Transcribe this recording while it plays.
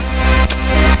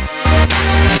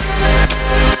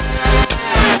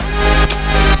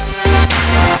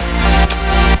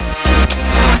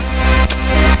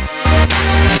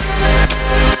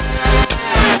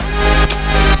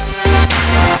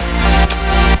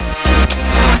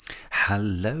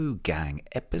Hello, gang.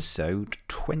 Episode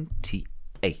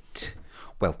 28.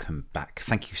 Welcome back.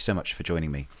 Thank you so much for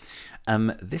joining me.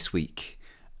 This week,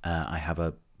 I have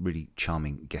a really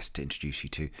charming guest to introduce you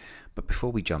to. But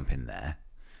before we jump in there,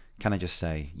 can I just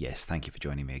say, yes, thank you for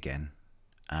joining me again.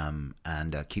 And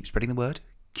keep spreading the word.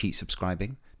 Keep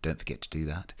subscribing. Don't forget to do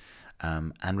that.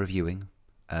 And reviewing.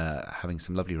 Having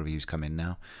some lovely reviews come in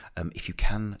now. If you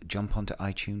can jump onto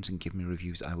iTunes and give me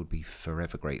reviews, I would be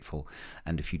forever grateful.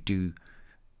 And if you do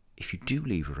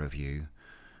leave a review,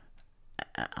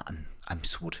 I'm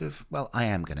sort of, well, I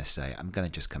am going to say it. I'm going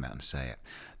to just come out and say it.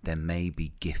 There may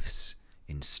be gifts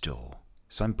in store.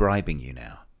 So I'm bribing you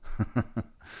now.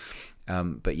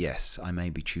 But yes, I may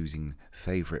be choosing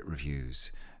favourite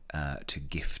reviews to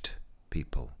gift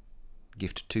people.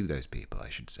 Gift to those people, I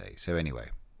should say. So anyway.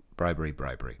 Bribery.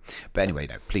 But anyway,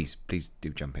 no, please do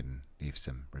jump in and leave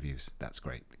some reviews. That's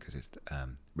great because it's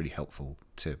really helpful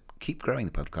to keep growing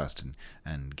the podcast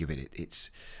and give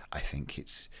it I think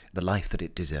it's the life that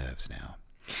it deserves now.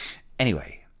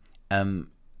 Anyway, to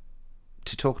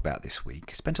talk about this week,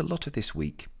 I spent a lot of this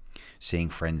week seeing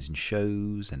friends in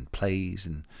shows and plays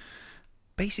and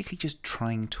basically just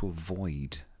trying to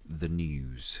avoid the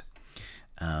news.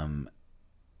 And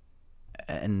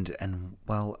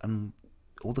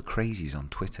all the crazies on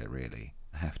Twitter, really,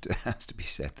 it has to be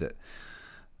said that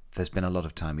there's been a lot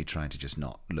of time me trying to just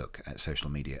not look at social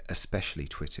media, especially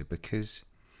Twitter, because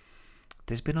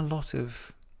there's been a lot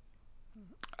of,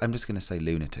 I'm just going to say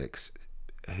lunatics,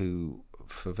 who,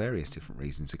 for various different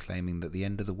reasons, are claiming that the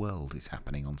end of the world is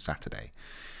happening on Saturday.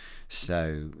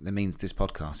 So that means this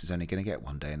podcast is only going to get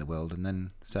one day in the world, and then,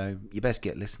 so you best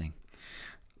get listening.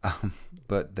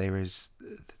 But there is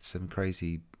some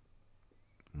crazy...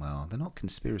 Well, they're not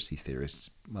conspiracy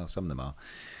theorists. Well, some of them are.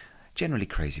 Generally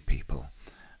crazy people,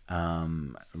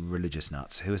 religious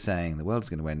nuts, who are saying the world's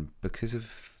going to end because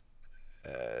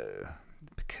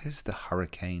the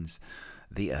hurricanes,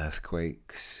 the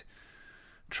earthquakes,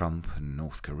 Trump and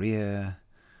North Korea,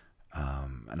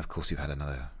 and of course we've had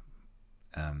another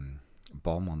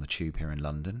bomb on the tube here in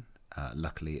London.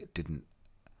 Luckily, it didn't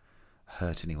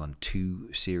hurt anyone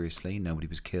too seriously. Nobody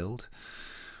was killed.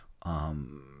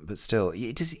 But still,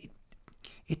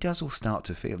 it does all start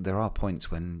to feel, there are points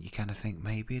when you kind of think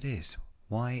maybe it is.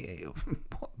 Why?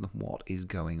 What is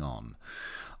going on?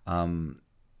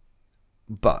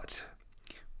 But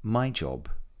my job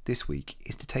this week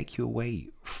is to take you away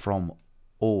from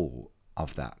all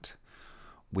of that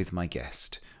with my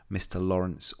guest, Mr.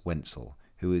 Laurence Wensel,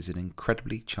 who is an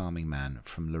incredibly charming man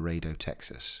from Laredo,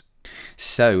 Texas.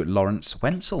 So, Laurence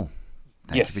Wensel,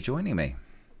 thank you for joining me.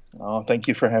 Oh, thank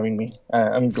you for having me.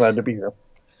 I'm glad to be here.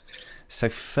 So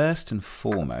first and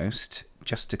foremost,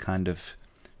 just to kind of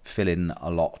fill in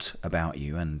a lot about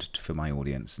you and for my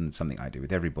audience, and something I do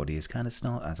with everybody is kind of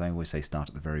start, as I always say, start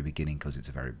at the very beginning because it's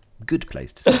a very good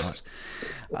place to start.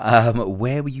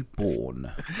 Where were you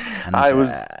born? And, I was...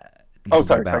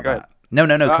 sorry, go ahead. No,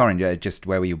 Corin, just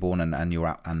where were you born and your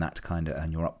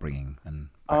upbringing and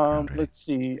background, really. Let's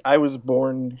see. I was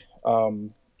born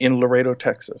in Laredo,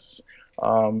 Texas.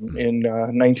 In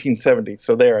 1970.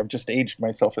 So there, I've just aged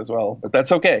myself as well, but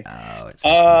that's okay. Oh, it's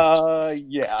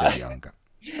yeah. Still young.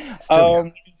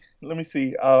 Young. Let me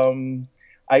see.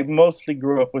 I mostly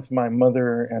grew up with my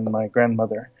mother and my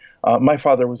grandmother. My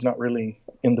father was not really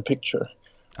in the picture.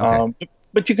 Okay.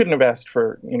 But you couldn't have asked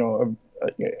for,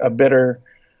 a better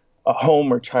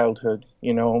home or childhood.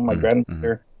 My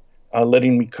grandmother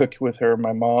letting me cook with her,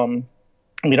 my mom.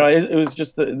 It was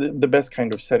just the best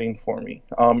kind of setting for me.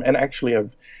 And actually,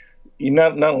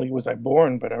 not only was I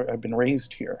born, but I've been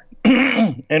raised here.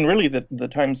 And really, the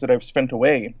times that I've spent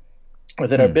away, or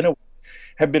that I've been away,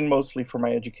 have been mostly for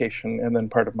my education and then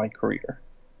part of my career.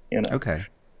 Okay.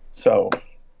 So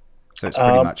it's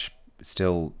pretty much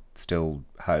still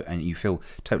and you feel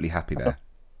totally happy there.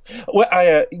 Well,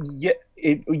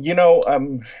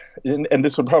 and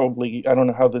this will probably, I don't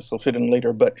know how this will fit in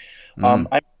later, but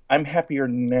I'm happier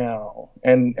now,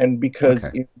 and because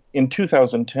in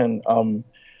 2010,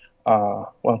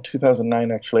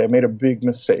 2009 actually, I made a big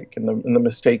mistake, and the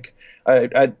mistake,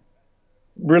 I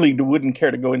really wouldn't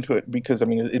care to go into it because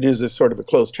it is a sort of a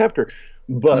closed chapter,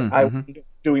 but I was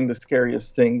doing the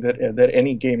scariest thing that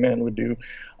any gay man would do.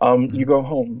 You go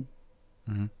home,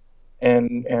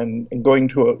 and going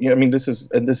to this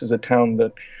is a town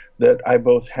that I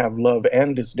both have love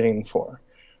and disdain for.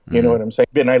 You know what I'm saying?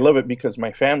 And I love it because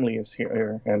my family is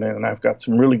here, and I've got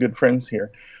some really good friends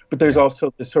here. But there's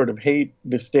also this sort of hate,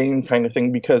 disdain kind of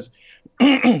thing because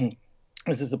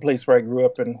this is the place where I grew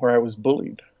up and where I was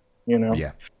bullied.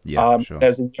 Sure.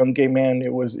 As a young gay man,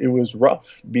 it was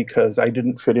rough because I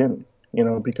didn't fit in.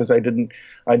 because I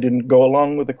didn't go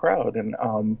along with the crowd, and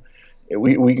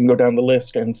we can go down the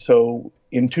list. And so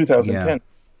in Yeah. 2010,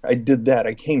 I did that.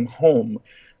 I came home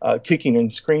kicking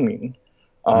and screaming,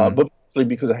 Mm. but mostly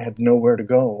because I had nowhere to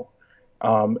go.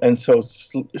 And so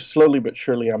slowly but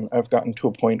surely, I've gotten to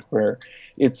a point where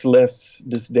it's less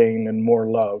disdain and more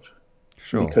love,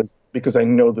 Sure. because I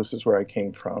know this is where I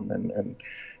came from,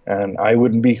 and I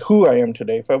wouldn't be who I am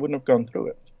today if I wouldn't have gone through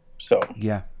it. So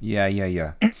Yeah. Yeah. Yeah.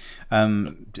 Yeah.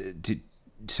 Did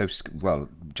so? Well,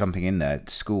 jumping in there,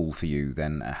 school for you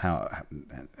then. How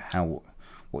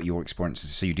what your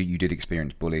experiences? So you did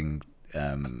experience bullying.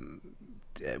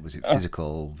 Was it uh,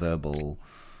 physical, verbal?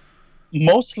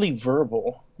 mostly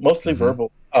verbal, mostly Mm-hmm.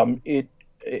 verbal.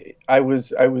 I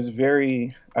was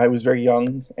very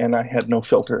young, and I had no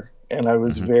filter, and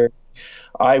Mm-hmm.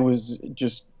 I was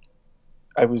just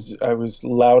I was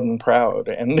loud and proud,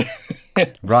 and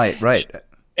Right. Right.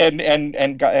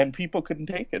 and people couldn't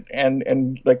take it.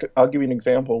 And like, I'll give you an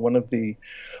example. One of the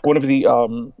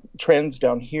trends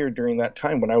down here during that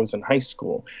time when I was in high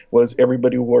school was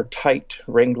everybody wore tight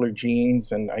Wrangler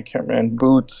jeans, and I can't remember, and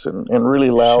boots, and really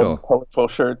loud Sure. colorful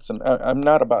shirts. And I'm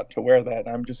not about to wear that.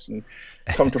 I'm just in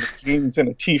comfortable jeans and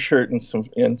a t-shirt and some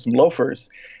loafers.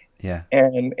 Yeah.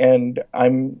 And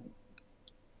I'm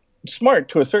smart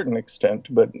to a certain extent,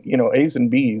 but A's and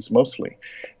B's mostly.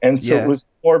 And so it Yeah. was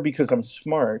more because I'm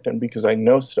smart and because I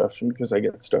know stuff and because I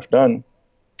get stuff done.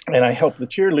 And I help the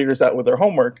cheerleaders out with their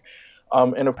homework.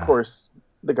 And of Ah. course,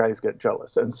 the guys get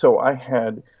jealous. And so I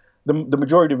had the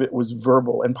majority of it was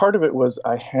verbal. And part of it was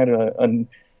I had an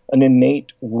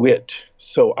innate wit.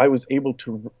 So I was able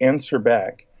to answer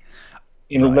back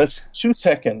in less Right. than 2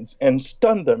 seconds and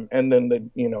stun them. And then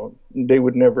they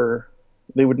would never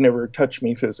touch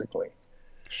me physically,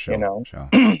 you Sure. know. Sure.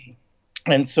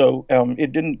 And so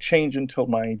it didn't change until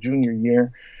my junior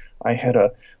year. I had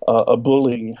a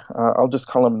bully. I'll just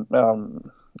call him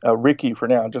Ricky for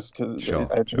now, just because Sure.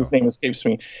 his Sure. name escapes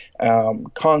me.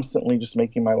 Constantly just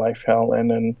making my life hell, and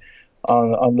then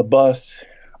on the bus,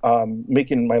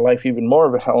 making my life even more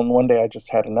of a hell. And one day I just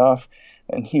had enough,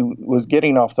 and he was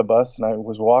getting off the bus, and I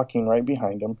was walking right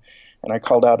behind him, and I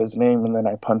called out his name, and then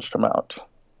I punched him out,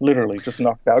 literally just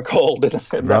knocked out cold, and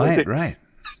that was Right. it. Right.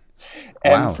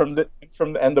 And Wow.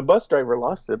 the bus driver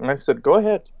lost it, and I said, "Go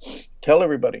ahead, tell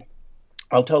everybody.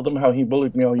 I'll tell them how he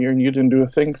bullied me all year, and you didn't do a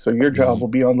thing. So your job Ye- will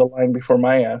be on the line before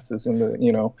my ass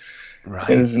Right.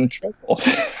 is in trouble."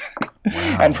 And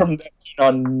Wow. from that point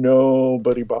on,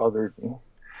 nobody bothered me.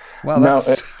 Well, Now,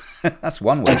 that's that's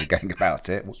one way of going about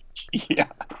it. yeah.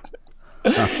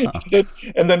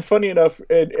 And then funny enough,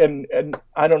 and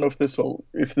I don't know if this will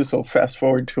fast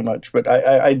forward too much, but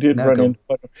I did No, run go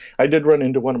on.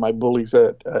 into one of my bullies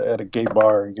at a gay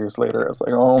bar years later. I was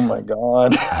like, oh my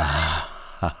god.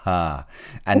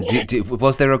 And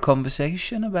was there a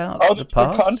conversation about Oh, the there's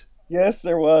a past? yes,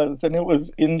 there was.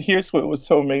 And here's what was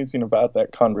so amazing about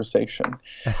that conversation.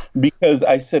 Because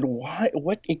I said, why,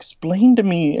 explain to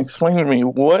me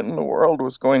what in the world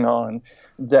was going on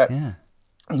that Yeah.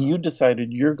 you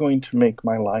decided you're going to make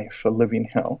my life a living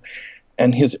hell.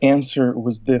 And his answer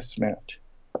was this, Matt: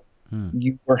 Hmm.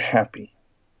 you were happy.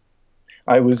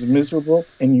 I was miserable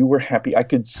and you were happy. I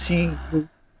could see you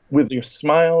with your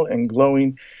smile and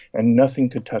glowing, and nothing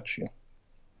could touch you.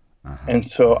 Uh-huh. And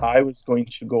so Uh-huh. I was going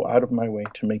to go out of my way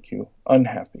to make you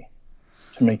unhappy,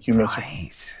 to make you miserable.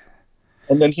 Right.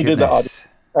 And then he did the oddest.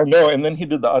 Goodness. I know. And then he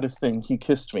did the oddest thing. He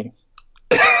kissed me.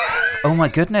 Oh my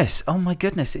goodness. Oh my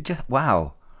goodness. It just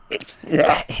wow.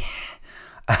 Yeah.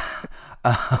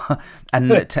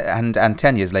 And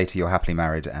 10 years later, you're happily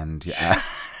married, and I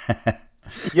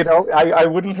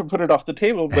wouldn't have put it off the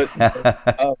table, but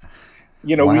uh,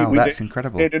 we wow, we that's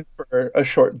incredible. dated for a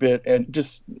short bit, and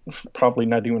just probably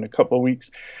not even a couple of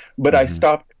weeks. But I Hmm.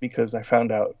 stopped because I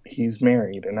found out he's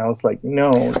married, and I was like,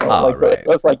 no, no, All like I right.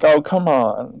 was like, oh, come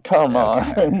on, come on.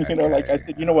 Okay. Like I Okay.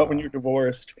 said, you know what? When you're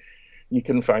divorced, you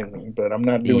can find me, but I'm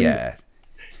not doing Yeah. this.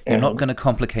 You're not And going to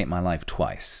complicate my life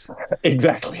twice.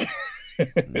 exactly.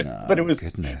 But No, it was,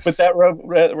 but goodness. that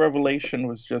revelation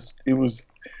was just,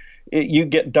 you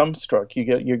get dumbstruck.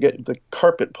 You get the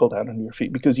carpet pulled out under your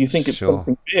feet because you think it's Sure.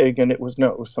 something big, and it was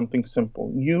something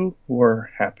simple. You were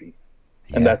happy,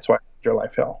 and Yeah. that's why your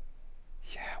life hell.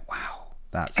 Yeah. Wow.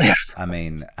 That's, I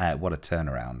mean, what a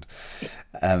turnaround.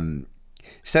 Um,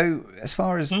 so, as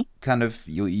far as kind of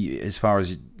as far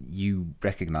as you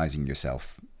recognizing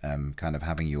yourself, kind of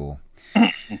having your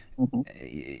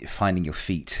Mhm. finding your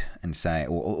feet and say,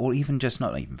 or even just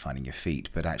not even finding your feet,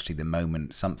 but actually the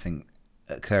moment something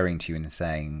occurring to you and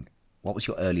saying, what was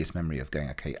your earliest memory of going,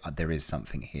 okay, there is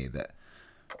something here that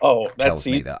Oh, that's tells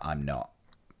me easy. that I'm not.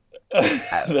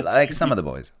 That's Like some of the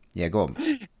boys. Yeah, go on.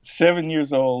 7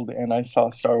 years old, and I saw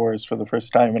Star Wars for the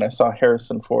first time, and I saw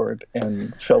Harrison Ford,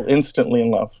 and fell instantly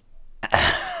in love.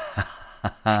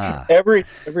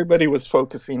 Everybody was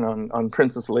focusing on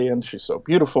Princess Leia, and she's so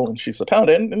beautiful and she's so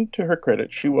talented. And to her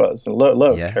credit, she was, and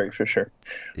loved Yeah. Carrie Fisher.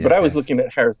 But I Yes, was yes. looking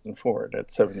at Harrison Ford at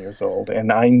 7 years old,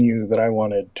 and I knew that I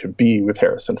wanted to be with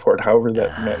Harrison Ford. However,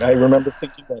 that meant, I remember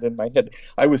thinking that in my head.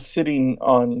 I was sitting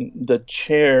on the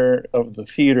chair of the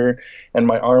theater, and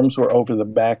my arms were over the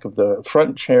back of the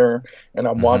front chair, and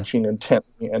I'm Mm-hmm. watching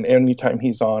intently. And anytime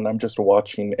he's on, I'm just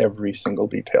watching every single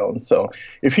detail. And so,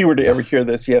 if he were to ever hear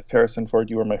this, yes, Harrison Ford,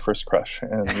 you were my first crush,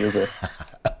 and you're very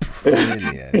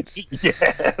Brilliant.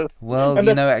 yes, Well, and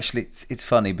that's actually, it's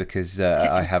funny because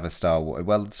I have a Star Wars.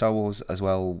 Well, Star Wars as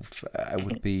well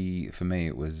would be for me.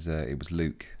 It was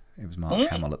Luke. It was Mark mm,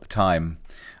 Hamill at the time.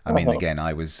 I mean, uh-huh. again,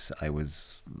 I was 8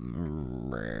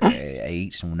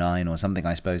 or 9 or something,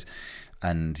 I suppose.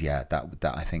 And yeah,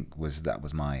 that I think was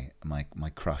my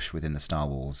crush within the Star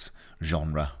Wars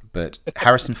genre. But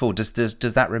Harrison Ford, does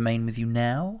that remain with you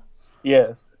now?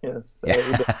 Yes, yes.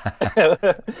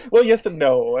 Yeah. Well, yes and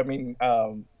no.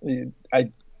 I,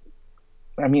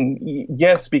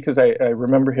 yes, because I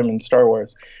remember him in Star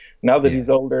Wars. Now that Yeah. he's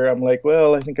older, I'm like,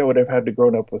 well, I think I would have had to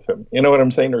grown up with him. You know what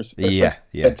I'm saying, or something. Yeah.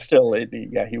 Yeah. But still,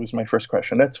 yeah, he was my first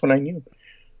crush, and that's when I knew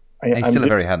He's I'm still a good.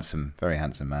 very handsome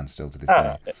man still to this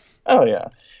Ah, day. oh yeah,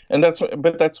 and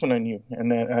but that's when I knew,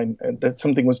 and that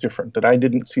something was different. That I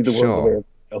didn't see the world the way Sure. everybody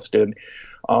else did,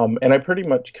 and I pretty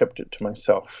much kept it to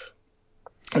myself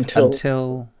until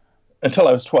Until until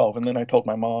I was 12, and then I told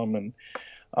my mom, and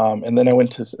then I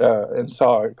went to and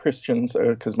saw Christians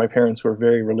because my parents were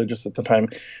very religious at the time,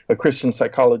 a Christian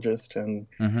psychologist,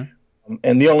 hmm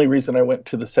and the only reason I went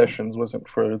to the sessions wasn't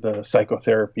for the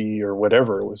psychotherapy or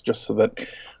whatever. It was just so that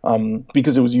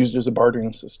because it was used as a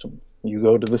bartering system. You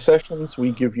go to the sessions,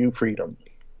 we give you freedom.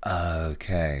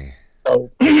 okay.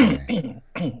 So Okay.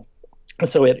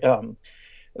 so it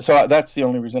so that's the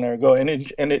only reason I would go,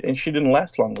 and she didn't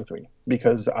last long with me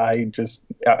because I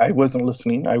wasn't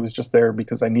listening. I was just there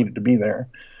because I needed to be there,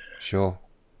 Sure.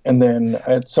 and then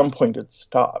at some point it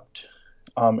stopped,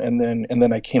 and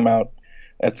then I came out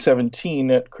at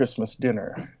 17 at Christmas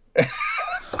dinner.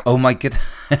 Oh my god.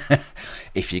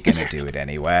 If you're gonna do it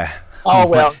anywhere. Oh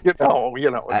well, if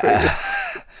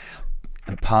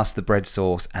And pass the bread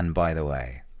sauce and by the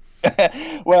way.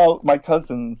 well, my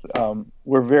cousins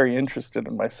were very interested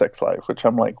in my sex life, which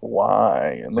I'm like,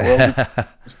 why in the world?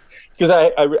 Because I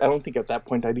don't think at that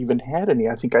point I'd even had any.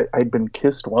 I think I'd been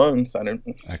kissed once. I don't,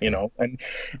 Okay.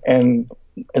 and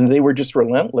and they were just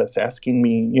relentless, asking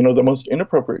me, the most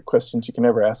inappropriate questions you can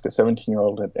ever ask a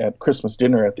 17-year-old at Christmas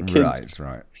dinner at the kids. Right,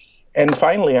 right. And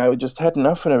finally, I just had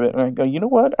enough of it, and I go, you know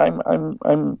what?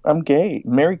 I'm gay.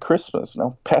 Merry Christmas.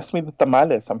 Now pass me the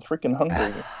tamales. I'm freaking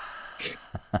hungry.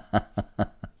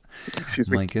 Excuse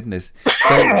me. My goodness.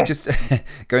 So just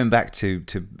going back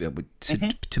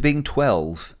Mhm. to being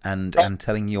 12 and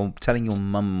telling your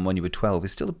mum when you were 12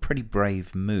 is still a pretty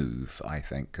brave move, I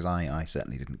think, because I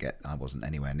certainly I wasn't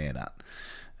anywhere near that.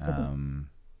 Mhm.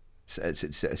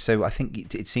 So I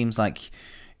think it seems like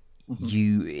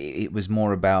Mhm. it was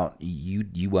more about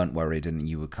you weren't worried, and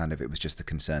you were it was just the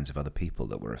concerns of other people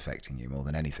that were affecting you more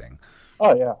than anything.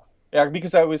 Oh yeah. Yeah,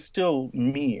 because I was still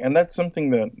me, and that's something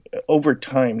that over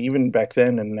time, even back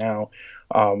then and now,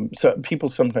 so people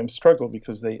sometimes struggle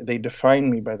because they define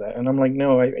me by that, and I'm like,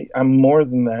 no, I'm more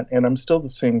than that, and I'm still the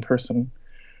same person,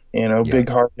 Yeah.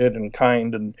 big-hearted and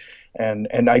kind,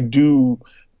 and I do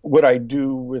what I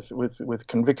do with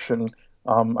conviction.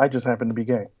 I just happen to be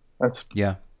gay. That's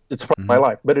Yeah. It's part of my hmm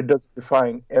life, but it doesn't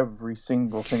define every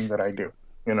single thing that I do.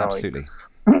 You know, like, Absolutely.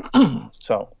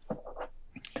 so.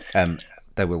 Um,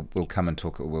 though we'll come and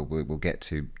talk. We'll get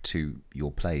to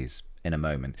your plays in a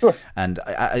moment, Sure. and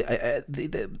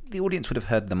the audience would have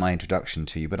heard my introduction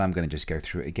to you, but I'm going to just go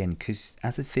through it again because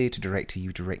as a theatre director,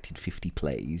 you've directed 50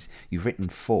 plays, you've written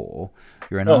 4,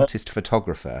 you're an Uh-huh. artist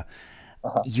photographer,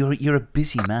 Uh-huh. you're a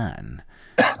busy man,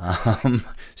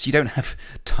 so you don't have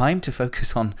time to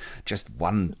focus on just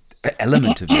one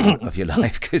element of your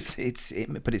life because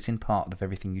but it's in part of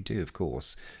everything you do, of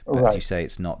course. But as you Right. say,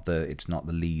 it's not the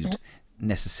lead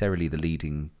necessarily the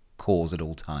leading cause at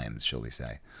all times, shall we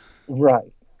say?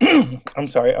 Right. I'm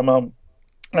sorry.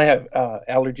 I have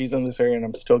allergies in this area, and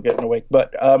I'm still getting awake.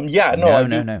 But yeah, no, I No,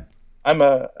 no, do. no.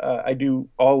 I do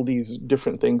all these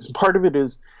different things. Part of it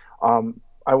is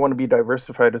I want to be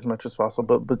diversified as much as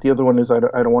possible, but the other one is I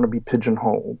don't want to be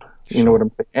pigeonholed. You know what Sure.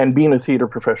 I'm saying? And being a theater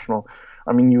professional,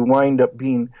 I mean, you wind up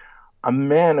being a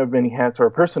man of many hats or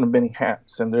a person of many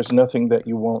hats, and there's nothing that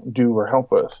you won't do or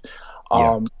help with.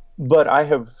 Yeah. Um, but I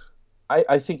have.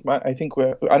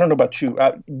 I don't know about you.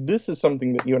 This is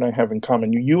something that you and I have in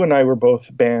common. You and I were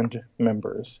both band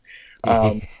members.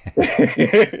 Um,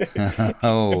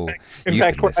 Oh, in you've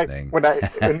fact, been listening.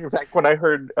 when I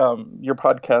heard your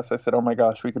podcast, I said, "Oh my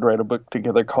gosh, we could write a book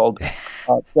together called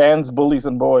Bands, Bullies,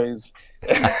 and Boys."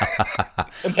 And All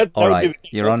that would be right, the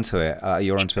you're title. onto it.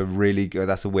 You're onto a really good.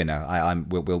 That's a winner.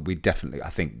 We definitely. I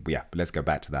think. Yeah. Let's go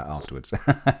back to that afterwards.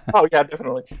 Oh yeah,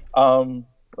 definitely.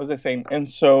 What was I saying? And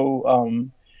so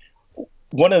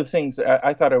one of the things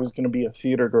I thought I was going to be a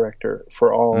theater director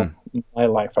for all Mm, my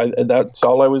life. That's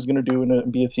all I was going to do,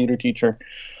 and be a theater teacher.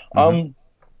 mm-hmm, Um,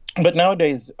 but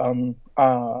nowadays,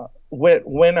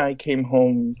 when I came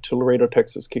home to Laredo,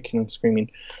 Texas, kicking and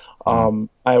screaming, mm,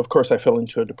 I fell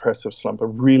into a depressive slump, a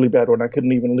really bad one. I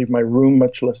couldn't even leave my room,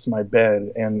 much less my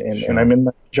bed. And I'm sure. in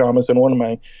my pajamas, and one of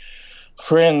my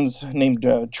friends named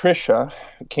Trisha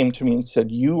came to me and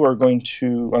said, "You are going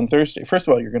to on Thursday. First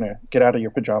of all, you're going to get out of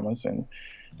your pajamas and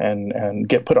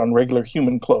get put on regular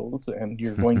human clothes, and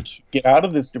you're going to get out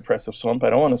of this depressive slump. I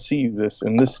don't want to see you this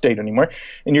in this state anymore.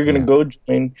 And you're going to Yeah. go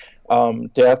join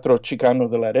Teatro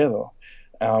Chicano de Laredo.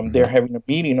 Mm-hmm. They're having a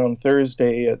meeting on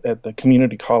Thursday at the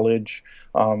community college,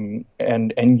 and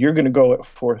you're going to go at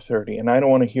 4:30. And I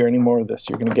don't want to hear any more of this.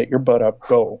 You're going to get your butt up,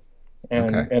 go."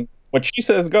 Okay. And what she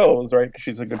says goes, right? 'Cause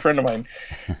she's a good friend of mine.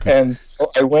 And so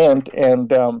I went,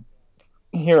 and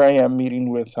here I am meeting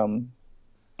with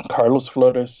Carlos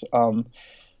Flores,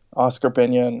 Oscar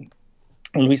Peña, and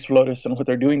Luis Flores, and what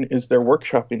they're doing is they're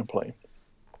workshopping a play,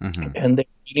 Mm-hmm. and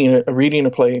they're reading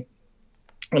a play,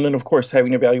 and then of course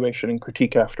having evaluation and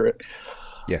critique after it.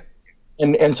 Yeah.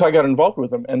 And so I got involved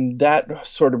with them, and that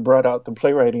sort of brought out the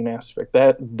playwriting aspect.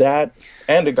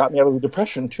 And it got me out of the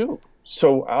depression too.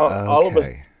 So all of us,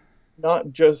 Okay.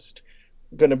 not just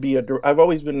going to be I've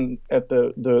always been at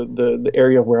the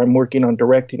area where I'm working on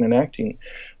directing and acting,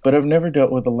 but I've never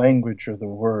dealt with the language or the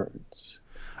words.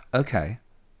 Okay.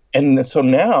 And so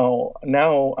now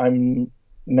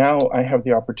I have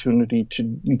the opportunity to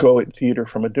go at theater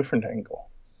from a different angle,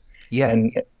 Yeah.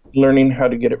 and learning how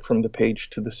to get it from the page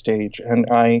to the stage. And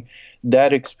I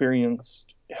that experience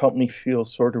helped me feel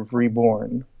sort of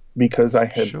reborn, because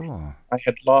Sure. I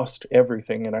had lost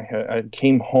everything, and I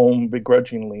came home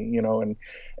begrudgingly, and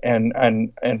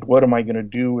what am I going to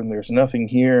do? And there's nothing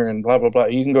here, and blah blah blah.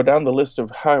 You can go down the list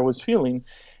of how I was feeling,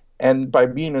 and by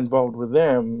being involved with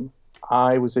them,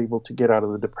 I was able to get out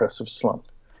of the depressive slump,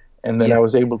 and then I Yeah.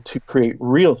 was able to create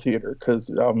real theater,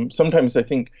 because sometimes I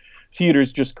think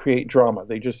theaters just create drama.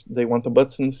 They want the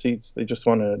butts in the seats. They just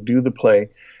want to do the play,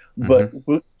 Mm-hmm. but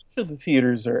which of the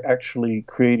theaters are actually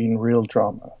creating real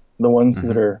drama? The ones that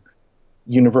Mm-hmm. are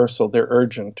universal, they're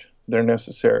urgent, they're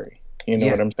necessary. You know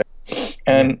Yeah. what I'm saying?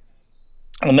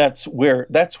 Yeah. And that's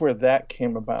where that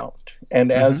came about.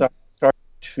 And as Mm-hmm. I started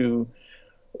to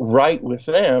write with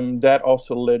them, that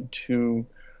also led to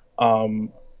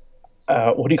um,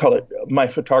 what do you call it? My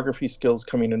photography skills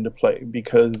coming into play,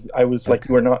 because I was like, Okay.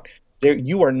 you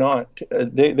are not.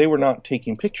 They were not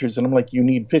taking pictures, and I'm like, you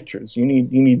need pictures. You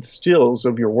need stills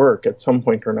of your work at some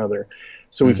point or another,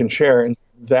 so we Mm. can share. And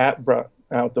that brought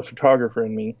out the photographer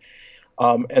in me.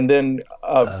 And then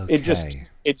Okay.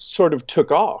 it sort of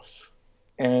took off,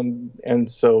 and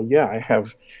so yeah, I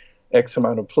have X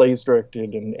amount of plays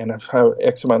directed, and I've had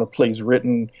X amount of plays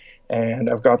written, and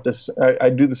I've got this. I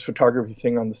do this photography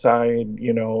thing on the side,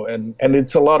 and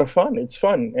it's a lot of fun. It's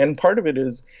fun, and part of it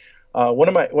is one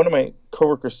of my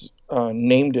coworkers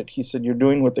named it. He said, "You're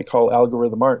doing what they call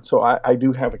algorithm art." So I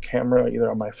do have a camera either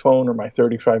on my phone or my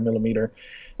 35 millimeter,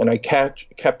 and I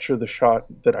capture the shot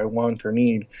that I want or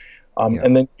need. Yeah.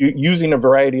 And then using a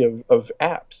variety of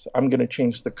apps, I'm going to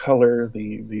change the color,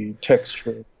 the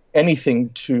texture, anything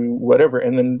to whatever.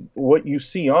 And then what you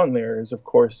see on there is, of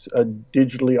course, a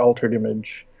digitally altered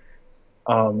image,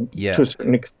 Yeah. to a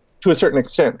certain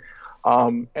extent.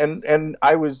 And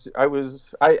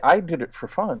I did it for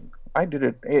fun. I did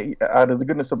it out of the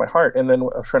goodness of my heart. And then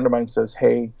a friend of mine says,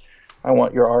 "Hey, I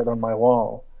want your art on my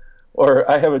wall." Or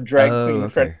I have a drag Oh, queen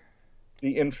friend, okay.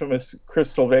 the infamous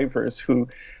Crystal Vapors, who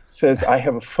says, "I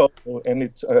have a photo, and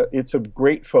it's a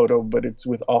great photo, but it's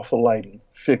with awful lighting.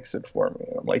 Fix it for me."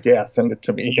 And I'm like, "Yeah, send it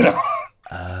to me."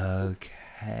 Okay.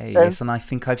 And Yes, and I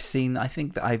think I've seen. I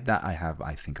think that I have.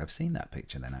 I think I've seen that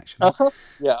picture then actually. uh-huh,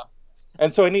 yeah.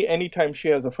 And so anytime she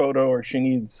has a photo, or she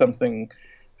needs something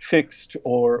fixed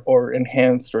or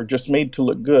enhanced or just made to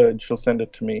look good, she'll send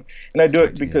it to me. And I It's do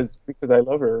great it to hear. because I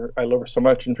love her. I love her so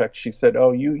much. In fact, she said,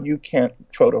 "Oh, you can't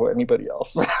photo anybody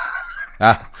else."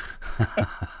 Ah,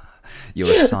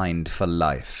 you're assigned for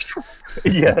life.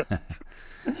 Yes.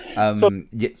 So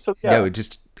Yeah, so no, yeah.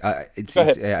 Go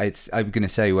ahead. I'm going to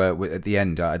say at the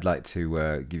end, I'd like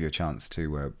to give you a chance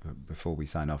to, before we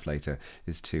sign off later,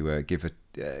 is to give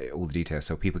all the details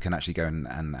so people can actually go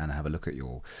and have a look at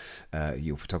your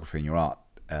photography and your art.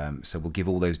 So we'll give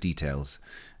all those details.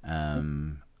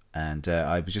 And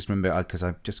I was just remember because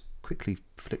I just quickly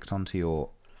flicked onto your.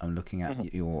 I'm looking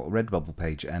at your Redbubble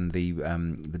page and the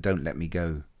 "Don't Let Me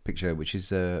Go" picture, which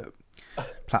is a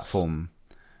platform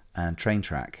and train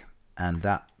track, and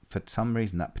that for some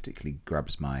reason that particularly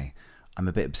grabs my. I'm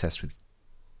a bit obsessed with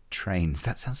trains.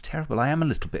 That sounds terrible. I am a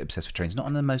little bit obsessed with trains. Not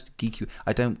on the most geeky.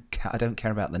 I don't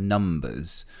care about the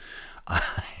numbers.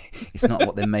 It's not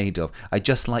what they're made of. I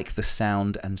just like the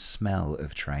sound and smell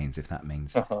of trains, if that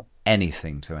means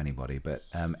anything to anybody. But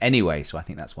anyway, so I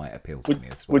think that's why it appeals to me.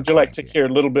 Would you like to hear a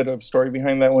little bit of story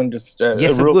behind that one? Just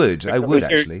yes, I would. I would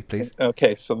actually, please.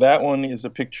 Okay, so that one is a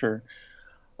picture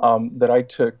that I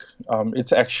took.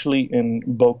 It's actually in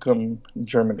Bochum,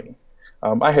 Germany.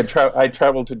 I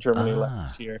traveled to Germany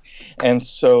last year, and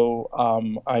so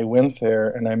I went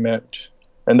there and I met.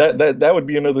 And that would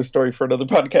be another story for another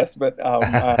podcast. But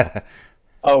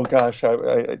oh gosh,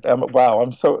 I'm wow,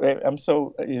 I'm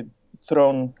so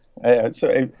thrown.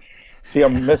 See,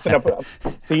 I'm messing up.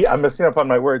 See, I'm messing up on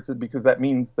my words because that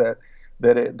means that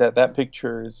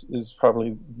picture is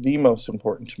probably the most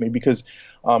important to me because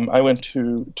I went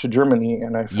to Germany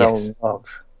and I fell in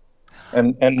love.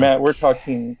 And Matt, we're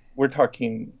talking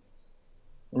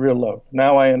real love.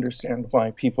 Now I understand why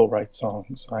people write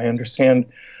songs. I understand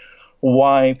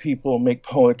why people make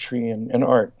poetry and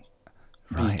art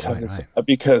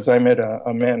because I met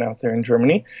a man out there in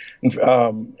Germany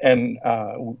and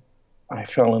I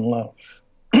fell in love.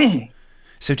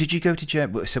 So did you go to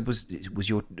Germany? So was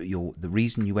your the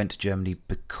reason you went to Germany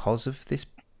because of this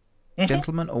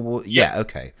gentleman, or yes.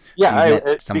 Okay, yeah,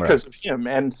 so because of him,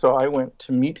 and so I went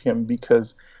to meet him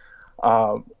because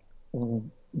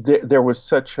there was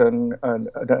such an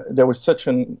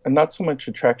not so much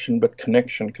attraction but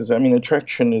connection, because I mean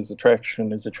attraction is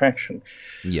attraction.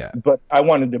 Yeah. But I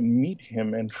wanted to meet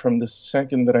him, and from the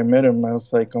second that I met him, I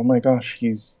was like, oh my gosh,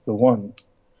 he's the one.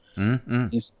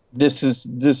 This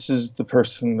is the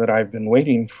person that I've been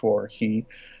waiting for. He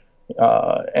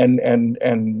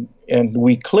and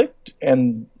we clicked,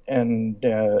 and I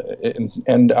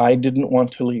didn't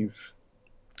want to leave.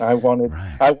 I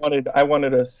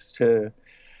wanted us to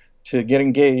get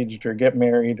engaged or get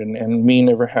married and me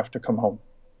never have to come home.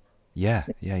 Yeah.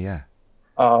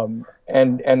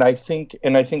 And I think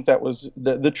that was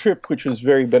the trip, which was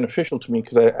very beneficial to me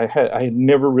because I had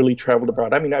never really traveled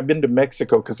abroad. I mean, I've been to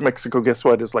Mexico because Mexico, guess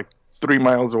what, is like 3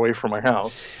 miles away from my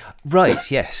house.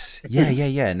 Right. Yes.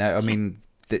 Yeah. No, I mean,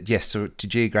 yes. So to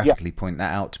geographically point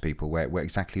that out to people, where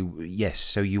exactly? Yes.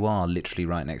 So you are literally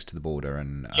right next to the border,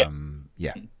 and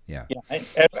yeah.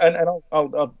 And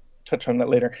I'll touch on that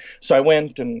later. So I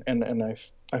went and I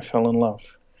fell in love.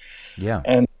 Yeah.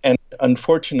 And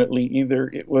unfortunately, either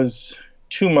it was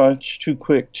too much, too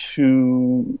quick,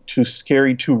 too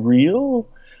scary, too real.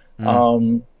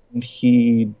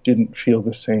 He didn't feel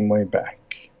the same way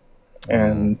back,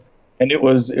 and it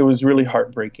was really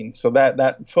heartbreaking. So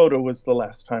that photo was the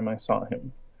last time I saw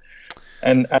him,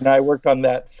 and I worked on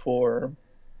that for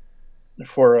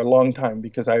a long time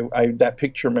because I that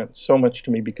picture meant so much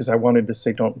to me because I wanted to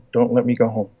say, don't let me go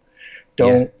home.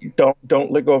 Don't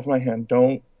let go of my hand.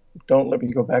 Don't let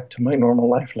me go back to my normal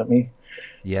life. Let me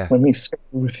stay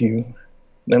with you.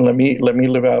 Then let me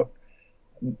live out,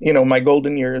 my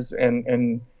golden years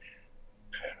and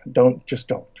don't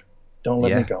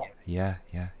let me go. Yeah.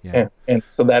 And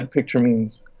so that picture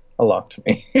means a lot to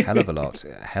me. Hell of a lot.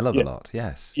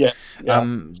 Yes. Yeah.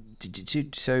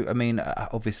 So I mean,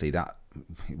 obviously that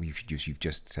you've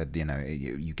just said,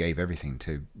 you gave everything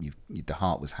to you. The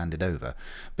heart was handed over,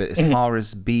 but as far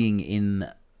as being in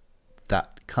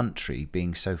that country,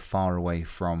 being so far away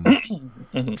from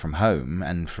from home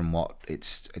and from what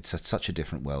it's such a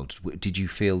different world, did you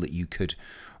feel that you could,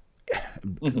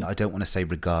 I don't want to say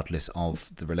regardless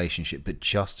of the relationship, but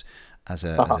just as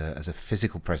a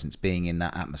physical presence, being in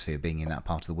that atmosphere, being in that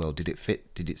part of the world, did it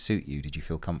suit you? Did you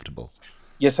feel comfortable?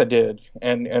 Yes, I did,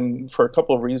 and for a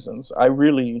couple of reasons. I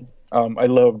really I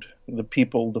loved the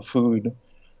people, the food,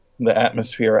 the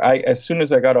atmosphere. As soon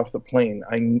as I got off the plane,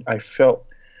 I felt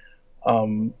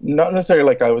not necessarily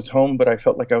like I was home, but I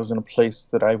felt like I was in a place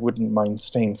that I wouldn't mind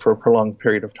staying for a prolonged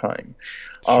period of time.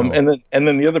 Sure. And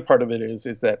then the other part of it is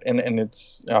that and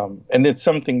it's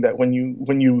something that when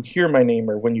you hear my name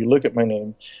or when you look at my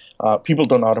name, people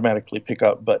don't automatically pick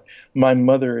up. But my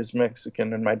mother is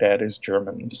Mexican and my dad is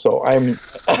German, so I'm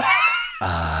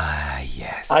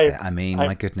Yes. I, I mean, I'm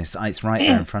my goodness, it's right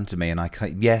there in front of me, and I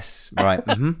can't. Yes, right.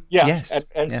 yeah, Yes,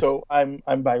 and yes. so I'm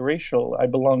biracial. I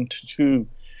belong to two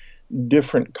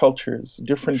different cultures,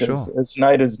 different Sure. as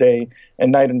night as day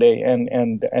and night and day.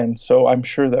 And so I'm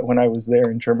sure that when I was there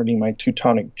in Germany, my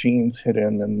Teutonic genes hit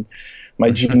in, and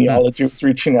my genealogy was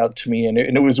reaching out to me. And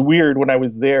it was weird when I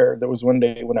was there. There was one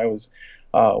day when I was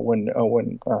when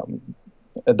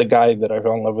the guy that I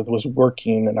fell in love with was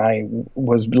working, and I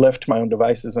was left to my own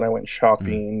devices, and I went Mm,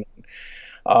 shopping.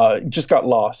 Just got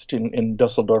lost in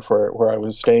Dusseldorf where I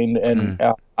was staying, and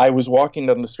mm. I was walking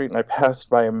down the street and I passed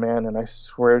by a man, and I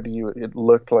swear to you, it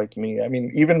looked like me. I mean,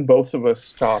 even both of us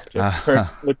stopped and turned,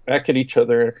 looked back at each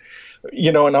other,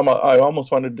 and I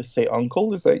almost wanted to say,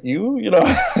 "Uncle, is that you?" Or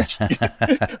is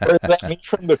that me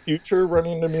from the future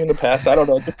running to me in the past? I don't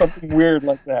know, just something weird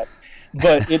like that.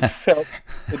 But it felt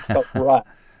right.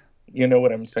 You know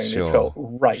what I'm saying? It felt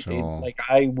Sure, right. sure. Like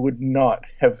I would not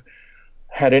have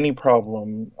had any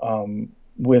problem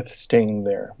with staying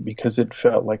there because it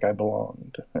felt like I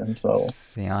belonged. And so,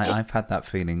 See, I've had that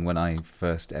feeling when I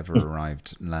first ever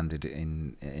arrived, landed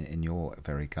in your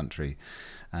very country,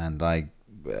 and I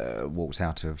walked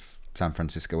out of San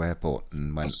Francisco Airport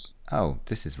and went, "Oh,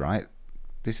 this is right.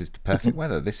 This is the perfect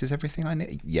weather. This is everything I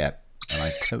need." Yeah, and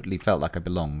I totally felt like I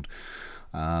belonged.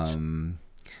 Um,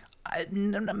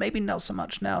 maybe not so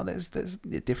much now. There's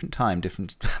a different time,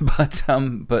 different,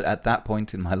 but at that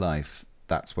point in my life,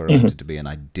 that's where I wanted to be, and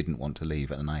I didn't want to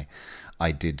leave, and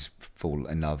I did fall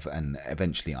in love, and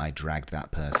eventually I dragged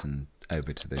that person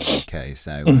over to the UK.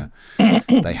 So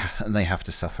they have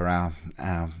to suffer our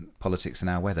politics and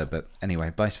our weather, but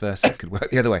anyway, vice versa, it could work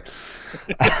the other way.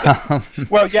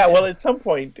 well, yeah, well, at some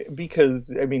point,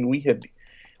 because I mean,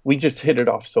 we just hit it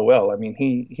off so well. I mean,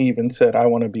 he even said, "I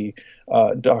want to be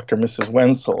Dr. Mrs.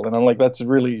 Wensel," and I'm like, "That's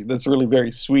really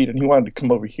very sweet." And he wanted to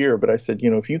come over here, but I said,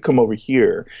 "If you come over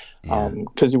here, Yeah,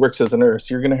 because he works as a nurse,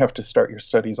 you're going to have to start your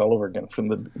studies all over again from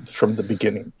the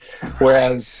beginning."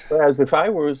 Whereas right. whereas if I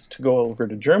was to go over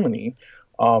to Germany,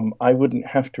 I wouldn't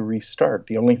have to restart.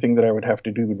 The only thing that I would have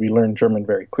to do would be learn German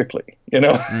very quickly.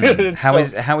 How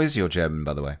So is your German,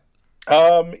 by the way?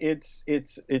 it's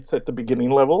at the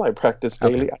beginning level. I practice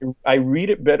Okay, daily. I read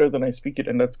it better than I speak it,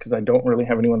 and that's because I don't really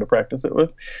have anyone to practice it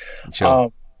with. sure.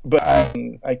 Um, but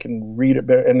I can read it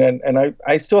better, and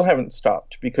I still haven't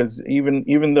stopped because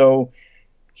even though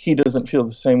he doesn't feel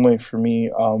the same way for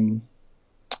me,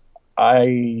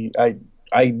 I I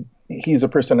I he's a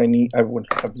person I need. I would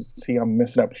see I'm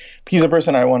messing up. He's a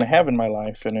person I want to have in my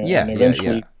life, and Yeah, yeah, yeah.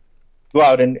 eventually go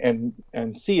out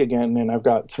and see again. And I've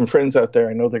got some friends out there.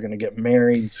 I know they're going to get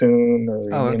married soon or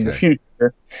Oh, in the okay.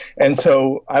 future, and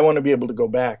so I want to be able to go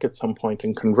back at some point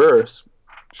and converse.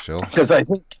 Sure. Because I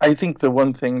think the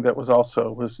one thing that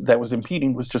was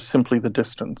impeding was just simply the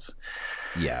distance.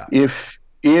 Yeah.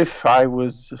 If I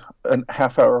was a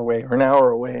half hour away or an hour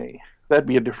away, that'd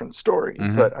be a different story.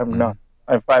 But I'm Mm-hmm. not.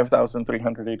 I'm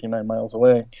 5,389 miles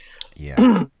away. Yeah.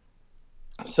 Yeah.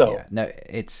 So No,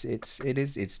 it's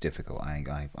difficult.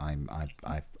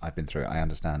 I've been through it. I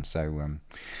understand. So,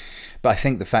 but I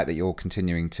think the fact that you're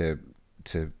continuing to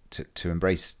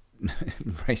embrace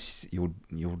embrace your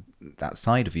that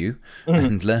side of you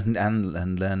and learn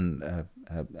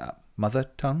mother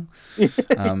tongue,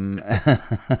 um,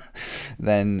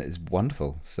 then it's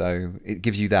wonderful. So it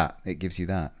gives you that. It gives you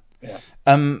that. yeah,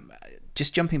 Um,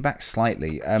 just jumping back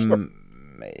slightly. sure.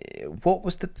 What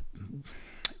was the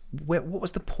what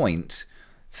was the point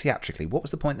theatrically? What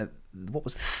was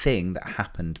the thing that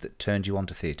happened that turned you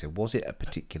onto theatre? Was it a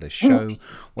particular show?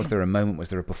 Was there a moment? Was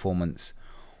there a performance?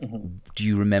 Mhm. Do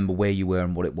you remember where you were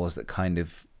and what it was that kind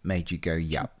of made you go,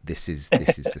 "Yeah, this is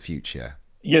the future"?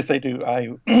 Yes, I do.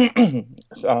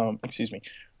 Excuse me.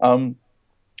 Um,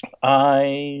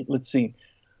 let's see.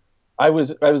 I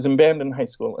was in band in high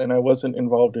school, and I wasn't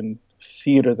involved in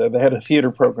theater. There, they had a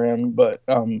theater program, but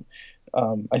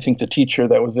I think the teacher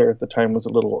that was there at the time was a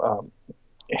little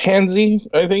handsy,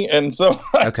 I think, and so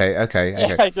Okay, okay,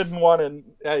 okay. I didn't want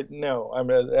to. No,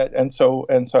 and so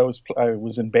I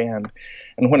was in band,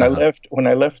 and when Uh I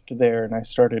huh. left there and I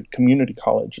started community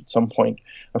college at some point,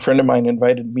 a friend of mine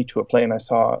invited me to a play, and I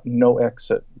saw No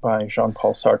Exit by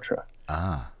Jean-Paul Sartre,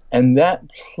 Ah. and that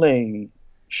play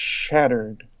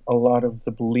shattered a lot of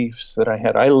the beliefs that I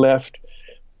had. I left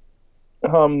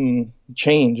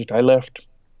changed. I left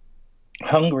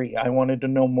hungry. I wanted to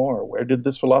know more. Where did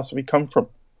this philosophy come from?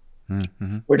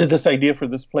 Mm-hmm. Where did this idea for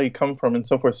this play come from, and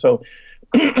so forth. So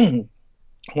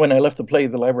when I left the play,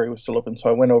 the library was still open, so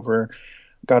I went over.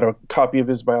 got a copy of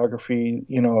his biography,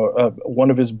 one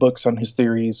of his books on his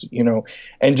theories,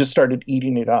 and just started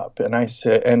eating it up. And I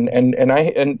said,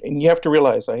 and you have to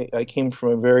realize, I came from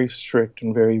a very strict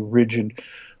and very rigid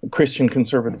Christian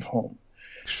conservative home.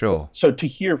 Sure. So to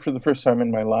hear for the first time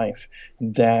in my life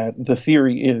that the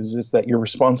theory is that you're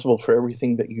responsible for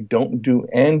everything that you don't do,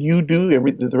 and you do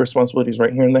the responsibility is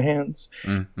right here in the hands,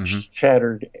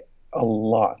 shattered a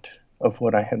lot of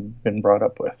what I had been brought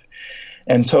up with.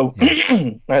 And so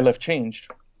Yeah. I left changed.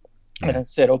 And Yeah. I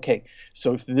said, okay,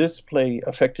 so if this play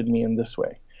affected me in this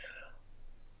way,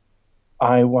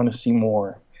 I want to see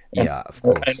more. And, Yeah, of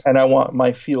course. and I want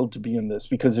my field to be in this,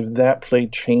 because if that play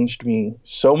changed me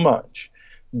so much,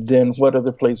 then what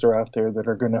other plays are out there that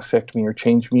are going to affect me or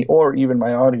change me, or even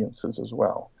my audiences as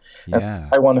well? And Yeah.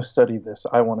 I want to study this.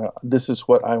 This is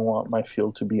what I want my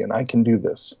field to be, and I can do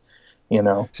this, you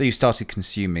know? So you started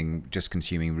consuming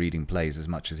reading plays as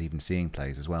much as even seeing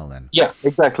plays as well then? Yeah,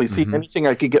 exactly. See, anything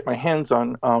I could get my hands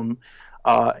on,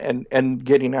 and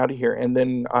getting out of here. And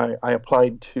then I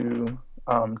applied to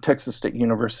Texas State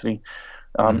University,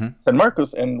 San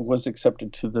Marcos, and was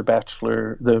accepted to the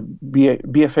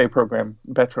BFA program,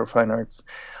 Bachelor of Fine Arts.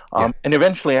 Yeah. And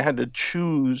eventually I had to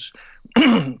choose,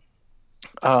 what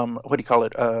do you call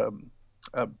it, a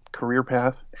career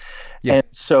path. Yeah. And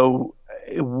so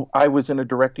I was in a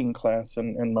directing class,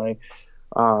 and my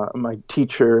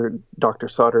teacher, Dr.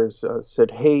 Sodders, said,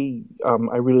 "Hey,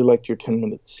 I really liked your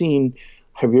 10-minute scene.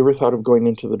 Have you ever thought of going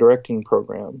into the directing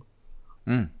program?"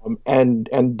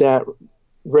 And that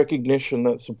recognition,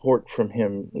 that support from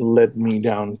him, led me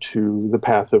down to the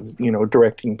path of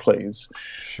directing plays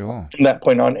Sure. from that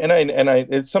point on. And I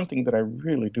it's something that I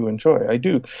really do enjoy. I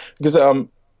do, because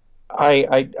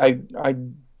I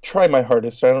try my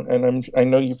hardest. I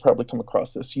know you've probably come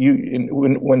across this.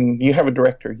 When you have a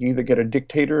director, you either get a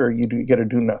dictator or get a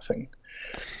do nothing.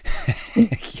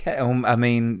 Yeah. I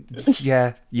mean,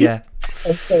 yeah.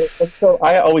 And so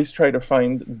I always try to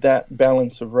find that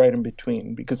balance of right in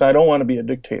between, because I don't want to be a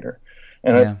dictator,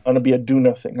 and I Yeah. want to be a do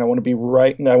nothing. I want to be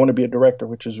right, and I want to be a director,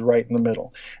 which is right in the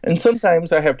middle. And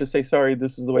sometimes I have to say, sorry,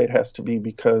 this is the way it has to be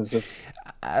because of.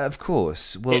 Of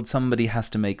course. Well, somebody has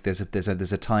to make there's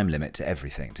a time limit to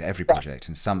everything, to every project,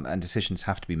 and decisions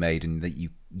have to be made, and that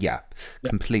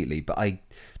completely. But I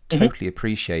totally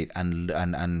appreciate and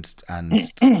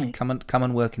come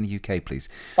and work in the UK, please.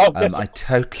 Oh, yes. I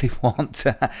totally want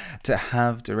to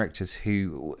have directors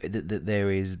who that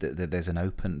there's an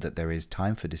open, that there is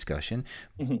time for discussion,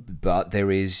 but but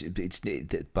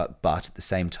at the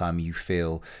same time you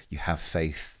feel you have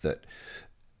faith that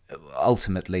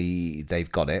ultimately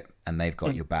they've got it, and they've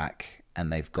got your back, and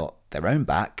they've got their own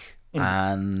back,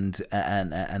 and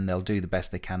they'll do the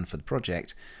best they can for the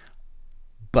project.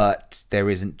 But there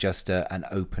isn't just an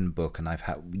open book, and I've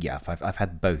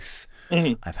had both.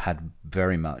 I've had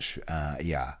very much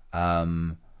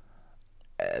the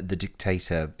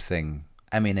dictator thing.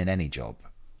 I mean, in any job,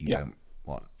 you don't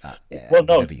want that. Well,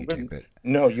 no, whatever you do, but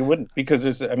no, you wouldn't,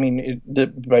 because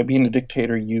by being a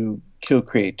dictator, you kill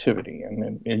creativity,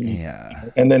 and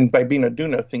then by being a do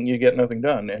nothing, you get nothing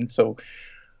done. And so,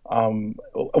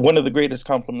 one of the greatest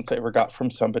compliments I ever got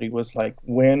from somebody was like,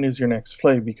 "When is your next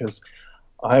play? Because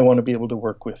I want to be able to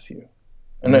work with you."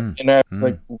 And I was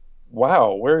like,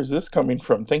 "Wow, where is this coming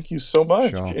from? Thank you so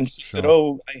much." Sure, And she said, sure.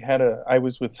 "Oh, I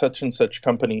was with such and such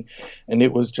company, and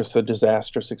it was just a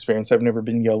disastrous experience. I've never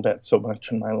been yelled at so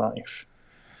much in my life."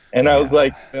 And I was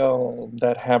like, "Well,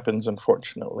 that happens,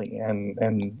 unfortunately." And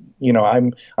I'm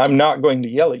not going to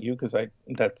yell at you, because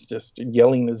that's just,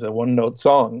 yelling is a one-note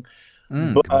song.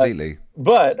 Completely.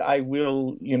 But I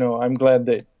will, I'm glad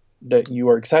that you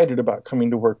are excited about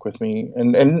coming to work with me,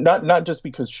 and not just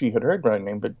because she had heard my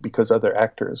name, but because other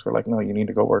actors were like, "No, you need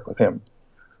to go work with him."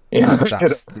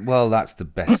 That's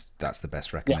the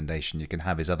best recommendation you can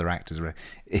have, is other actors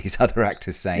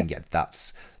saying, yeah,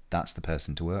 that's the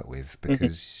person to work with,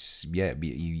 because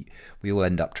we all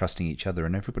end up trusting each other,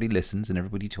 and everybody listens and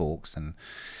everybody talks, and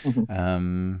that's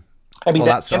at great.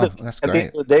 the end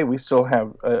of the day, we still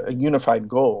have a unified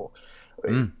goal.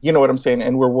 You know what I'm saying?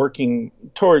 And we're working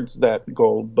towards that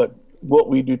goal. But what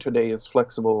we do today is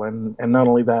flexible, and not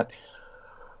only that,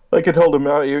 like I told him,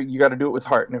 you got to do it with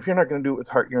heart. And if you're not going to do it with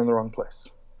heart, you're in the wrong place.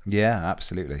 Yeah,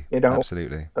 absolutely,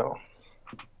 absolutely. So,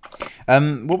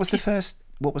 what was the first?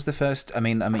 What was the first? I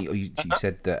mean, you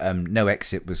said that No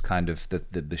Exit was kind of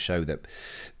the show that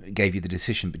gave you the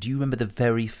decision. But do you remember the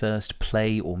very first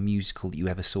play or musical that you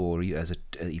ever saw, or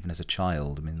even as a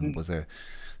child? I mean, was there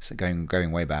So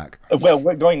going way back. Well,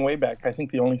 going way back, I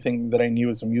think the only thing that I knew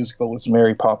as a musical was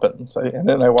Mary Poppins, and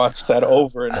then I watched that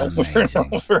over and over and Amazing.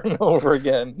 over and over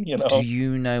again. Do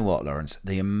you know what, Laurence?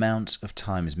 The amount of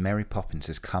times Mary Poppins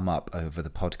has come up over the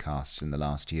podcasts in the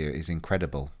last year is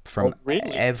incredible Oh, from really?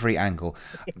 every angle.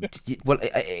 Well,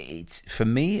 it's for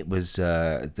me, it was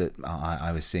that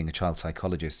I was seeing a child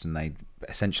psychologist, and they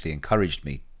essentially encouraged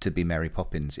me to be Mary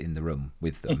Poppins in the room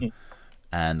with them, Hmm.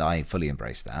 and I fully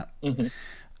embraced that. Hmm.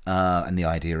 And the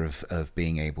idea of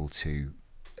being able to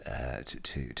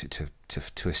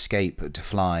escape, to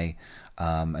fly,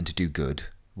 and to do good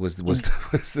Hmm. was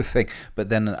the thing. But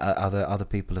then other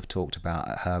people have talked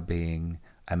about her being.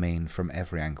 I mean, from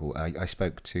every angle. I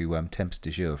spoke to Tempest de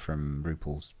Jour from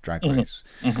RuPaul's Drag Hmm. Race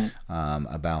Hmm.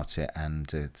 about it,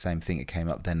 and same thing. It came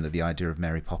up then that the idea of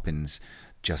Mary Poppins,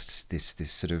 just this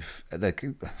sort of like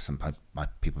some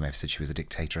people may have said she was a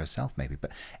dictator herself, maybe,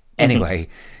 but Hmm. anyway,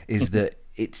 is that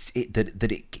it's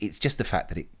just the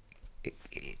fact that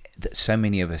that so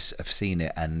many of us have seen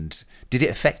it. And did it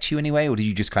affect you anyway, or did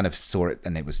you just kind of saw it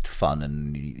and it was fun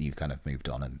and you kind of moved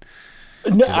on? And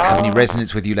No, does it have any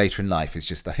resonance with you later in life? Is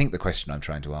just, I think, the question I'm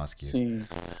trying to ask you. see.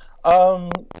 Um,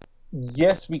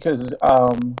 yes, because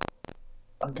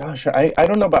oh gosh, I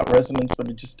don't know about resonance, but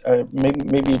it just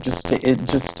maybe it just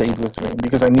stayed with me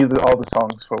because I knew all the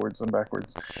songs forwards and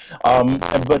backwards.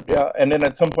 And then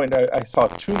at some point I saw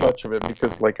too much of it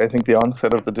because like I think the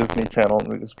onset of the Disney Channel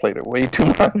we just played it way too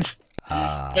much.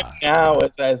 But now Yeah.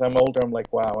 as I'm older, I'm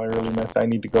like, wow, I really miss. I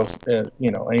need to go.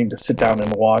 I need to sit down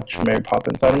and watch Mary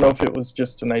Poppins. I don't know if it was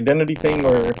just an identity thing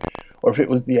or if it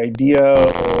was the idea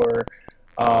or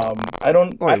I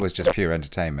don't. Or it was just pure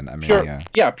entertainment. I mean, Pure, yeah.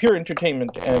 yeah, pure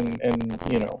entertainment, and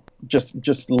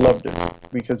just loved it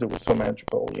because it was so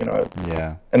magical,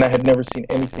 Yeah. and I had never seen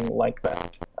anything like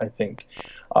that. I think,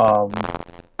 um,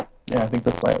 yeah, I think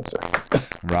that's my answer.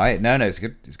 Right. No, it's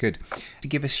good. It's good. To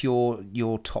give us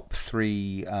your top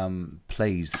three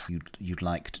plays that you'd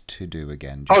like to do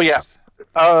again, Oh just yeah,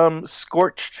 because.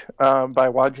 Scorched by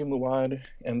Waji Muwad,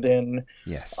 and then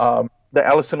Yes. the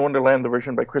Alice in Wonderland, the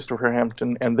version by Christopher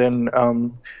Hampton, and then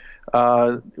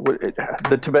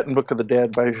the Tibetan Book of the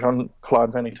Dead by Jean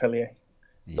Claude Van Italier.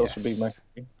 Those would be my Yes.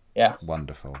 three. Yeah.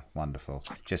 Wonderful. Wonderful.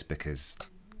 Just because Hmm.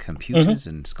 computers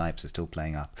and Skypes are still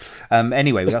playing up.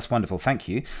 Anyway, that's wonderful. Thank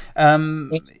you.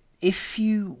 If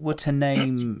you were to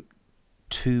name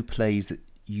two plays that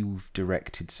you've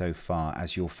directed so far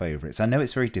as your favourites, I know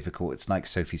it's very difficult. It's like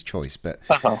Sophie's Choice, but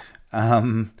Uh-huh.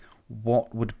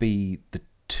 what would be the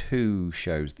two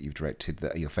shows that you've directed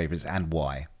that are your favourites, and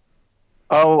why?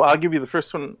 Oh, I'll give you the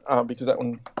first one because that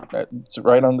one it's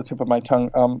right on the tip of my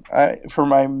tongue. For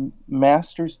my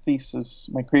master's thesis,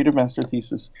 my creative master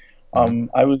thesis, Mm-hmm.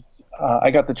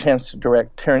 I got the chance to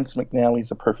direct Terrence McNally's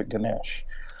A Perfect Ganesh,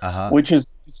 Uh huh. which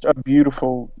is just a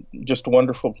beautiful, just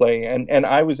wonderful play, and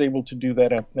I was able to do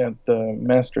that at the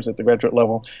master's at the graduate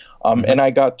level, Mm-hmm. and I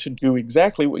got to do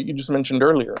exactly what you just mentioned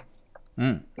earlier,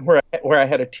 Mm. where I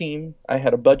had a team, I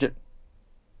had a budget,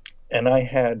 and I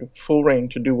had full reign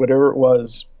to do whatever it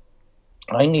was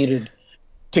I needed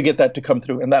to get that to come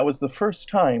through. And that was the first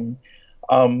time,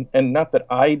 and not that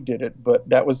I did it, but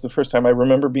that was the first time I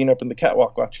remember being up in the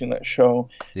catwalk watching that show.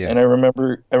 Yeah. And I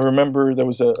remember there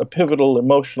was a pivotal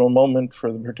emotional moment for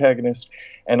the protagonist,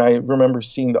 and I remember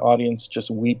seeing the audience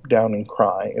just weep down and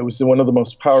cry. It was one of the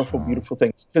most powerful, Oh. beautiful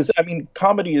things. Because I mean,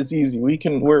 comedy is easy.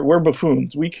 We're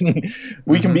buffoons. We can be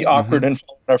Mm-hmm. awkward Mm-hmm. and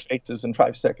fall on our faces in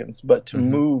 5 seconds, but to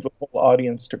Mm-hmm. move a whole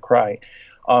audience to cry,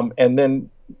 and then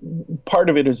part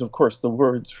of it is, of course, the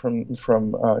words from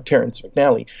Terrence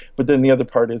McNally, but then the other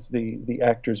part is the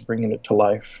actors bringing it to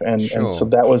life, and so Sure.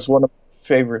 that was one of my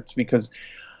favorites because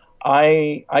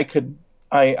I could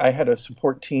I had a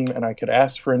support team and I could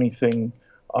ask for anything.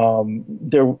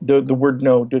 The word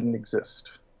no didn't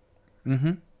exist.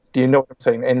 Mm-hmm. Do you know what I'm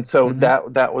saying? And so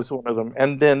Mm-hmm. that was one of them.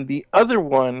 And then the other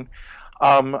one,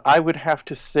 I would have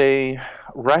to say,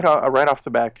 right off the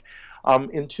back,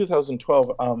 in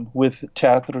 2012, with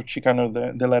Teatro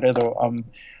Chicano de Laredo,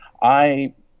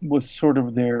 I was sort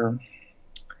of their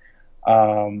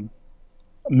um,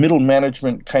 middle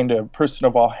management kind of person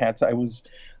of all hats. I was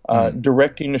Mm.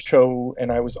 directing the show,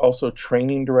 and I was also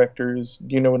training directors.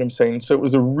 Do you know what I'm saying? So it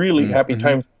was a really Mm. happy Mm-hmm.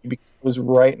 time for me because it was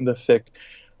right in the thick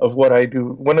of what I do.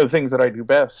 One of the things that I do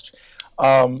best.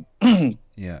 And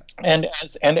Yeah.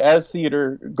 as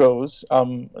theater goes,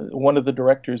 one of the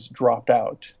directors dropped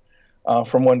out,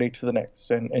 from one day to the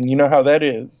next, and you know how that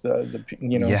is. So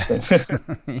Yes.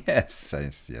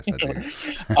 Yes, yes, I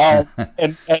do.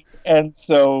 um, and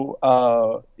so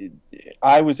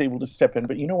I was able to step in.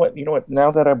 But you know what? You know what?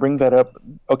 Now that I bring that up,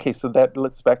 okay, so that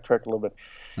let's backtrack a little bit,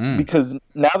 Mm, because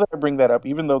now that I bring that up,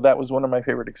 even though that was one of my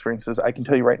favorite experiences, I can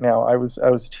tell you right now, I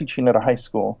was teaching at a high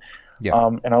school, yeah.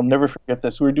 and I'll never forget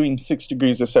this. We were doing 6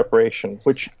 degrees of separation,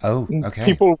 which Oh, okay.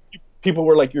 people people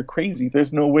were like, "You're crazy.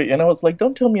 There's no way." And I was like,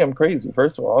 "Don't tell me I'm crazy,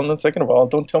 first of all, and then second of all,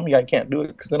 don't tell me I can't do it,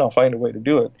 because then I'll find a way to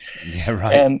do it." Yeah,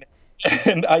 right. And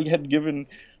and I had given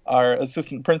our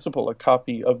assistant principal a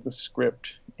copy of the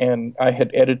script, and I had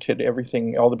edited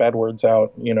everything, all the bad words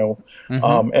out,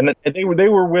 Mm-hmm. and they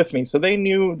were with me, so they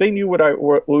knew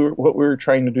what we were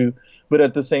trying to do. But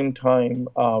at the same time,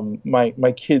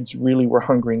 my kids really were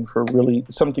hungering for really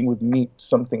something with meat,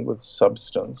 something with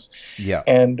substance. Yeah.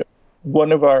 And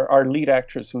one of our lead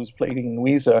actors, who was playing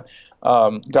Louisa,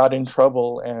 got in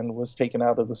trouble and was taken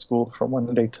out of the school from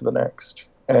one day to the next.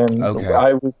 And Okay.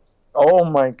 I was, oh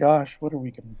my gosh, what are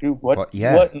we going to do? What What?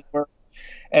 Yeah. what in the world?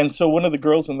 And so one of the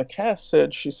girls in the cast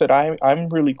said, she said, I'm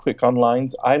really quick on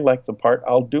lines. I like the part.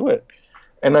 I'll do it.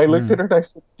 And I looked at Mm. her and I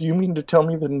said, do you mean to tell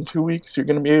me that in 2 weeks you're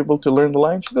going to be able to learn the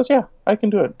line? She goes, yeah, I can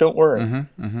do it. Don't worry.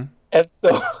 Mm-hmm. Mm-hmm. And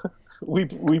so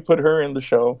we put her in the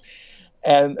show,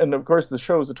 and of course the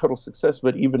show was a total success.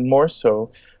 But even more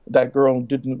so, that girl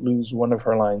didn't lose one of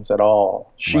her lines at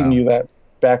all. She Wow. knew that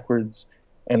backwards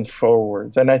and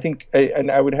forwards. And I think, and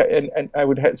I would and I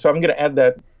would so I'm going to add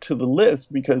that to the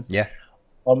list, because Yeah.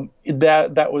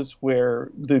 that was where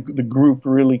the group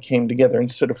really came together,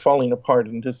 instead of falling apart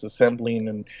and disassembling,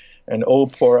 and oh,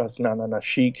 poor us, no, no, no.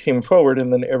 She came forward,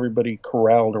 and then everybody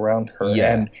corralled around her.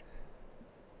 Yeah. And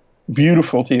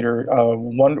beautiful theater,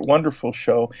 wonderful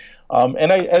show.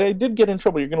 And I did get in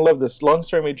trouble. You're gonna love this. Long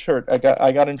story made short, I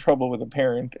got in trouble with a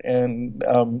parent, and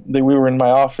we were in my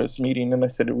office meeting, and I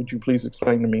said, "Would you please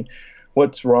explain to me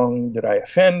what's wrong? Did I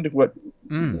offend?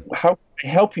 Mm. How can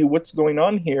I help you? What's going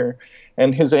on here?"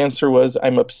 And his answer was,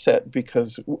 "I'm upset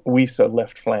because Wisa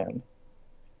left Flan."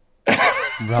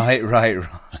 Right, right,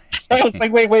 I was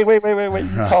like, "Wait, wait, wait, wait, wait, wait!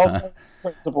 You called right. my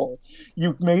principal.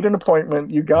 You made an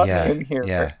appointment. You got me Yeah, in here.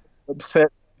 yeah.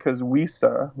 Upset because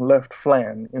Wisa left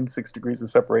Flan in 6 degrees of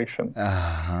separation."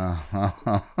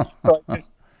 So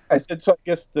I said, so I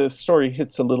guess the story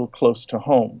hits a little close to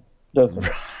home, doesn't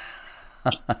it?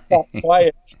 Not Right.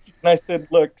 quiet. And I said,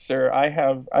 "Look, sir,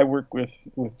 I work with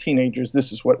teenagers.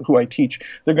 This is who I teach.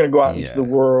 They're going to go out into the Yeah.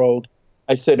 world."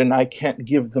 I said, "And I can't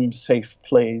give them safe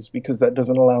plays, because that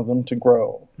doesn't allow them to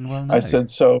grow." Well, I no. said,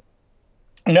 "So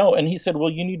no." And he said, "Well,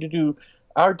 you need to do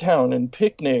Our Town and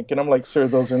Picnic." And I'm like, "Sir,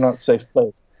 those are not safe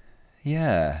plays.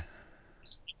 Yeah.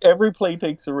 Every play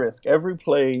takes a risk. Every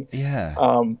play, Yeah.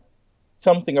 um,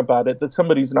 something about it that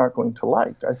somebody's not going to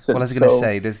like." I Well, I said, was going to "So."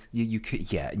 say, there's you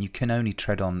could, yeah, and you can only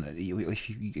tread on if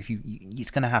you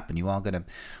it's going to happen. You are going to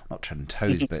not tread on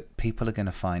toes, Mhm, but people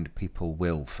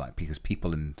will fight because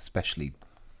people, and especially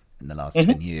in the last mhm.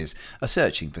 10 years, are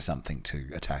searching for something to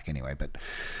attack anyway. But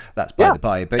that's by Yeah. the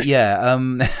by. But yeah,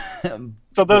 So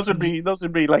but those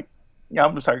would be like, yeah.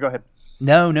 I'm sorry. Go ahead.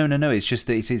 no, no, no, no. It's just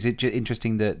that it's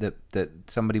interesting that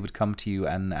somebody would come to you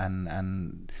and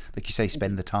like you say,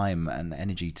 spend the time and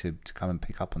energy to come and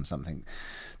pick up on something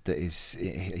that is,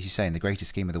 as you say, in the greater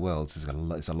scheme of the world,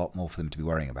 there's a lot more for them to be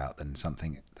worrying about than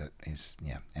something that is,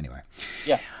 yeah. Anyway,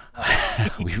 Yeah.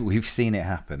 we've seen it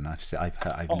happen. I've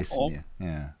listened. Oh, Yeah,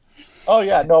 yeah. oh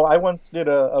yeah, no, I once did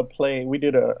a play.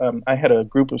 I had a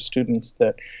group of students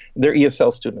that they're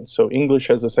ESL students, so English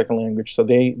as a second language. So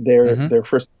Mhm. their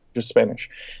first language is Spanish,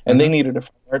 and they Mhm. needed a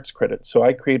fine arts credit. So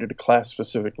I created a class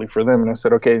specifically for them, and I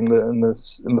said, okay, in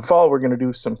the fall we're going to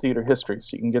do some theater history,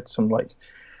 so you can get some like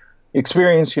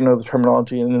experience, the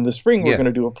terminology, and in the spring we're Yeah.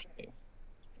 going to do a play,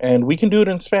 and we can do it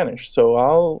in Spanish.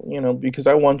 So because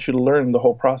I want you to learn the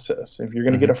whole process. If you're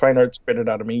going to get Mhm. a fine arts credit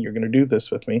out of me, you're going to do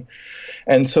this with me.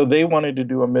 And so they wanted to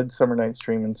do A Midsummer Night's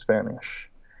Dream in Spanish.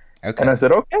 And I Okay.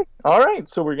 said, okay, all right,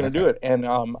 so we're going to do Okay. it. And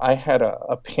I had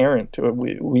a parent.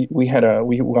 We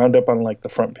wound up on like the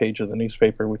front page of the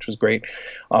newspaper, which was great.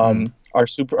 Mm.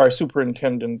 Our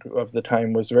superintendent of the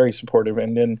time was very supportive.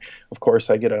 And then, of course,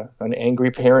 I get an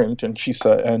angry parent, and she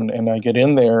said, and I get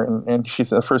in there, and she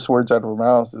said the first words out of her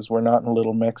mouth is, "We're not in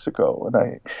Little Mexico." And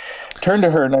I turned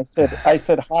to her and I said,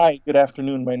 "Hi, good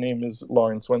afternoon. My name is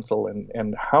Laurence Wensel,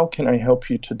 and how can I help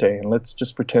you today? And let's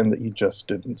just pretend that you just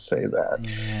didn't say that."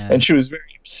 Yeah. And she was very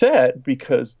upset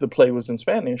because the play was in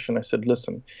Spanish. And I said,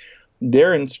 "Listen,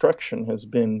 their instruction has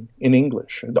been in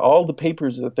English. And all the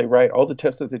papers that they write, all the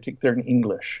tests that they take, they're in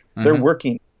English. They're Mhm.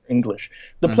 working English.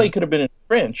 The play could have been in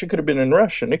French. It could have been in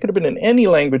Russian. It could have been in any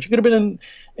language. It could have been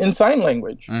in sign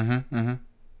language.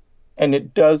 And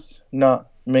it does not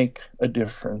make a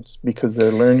difference because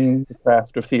they're learning the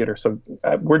craft of theater. So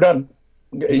we're done.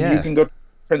 You Yeah. can go to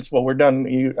the principal. We're done.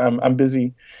 I'm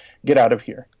busy. Get out of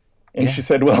here. And she Yeah.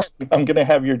 said, well, I'm going to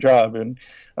have your job. And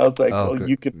I was like, Oh well,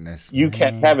 goodness you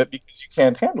can't me. have it because you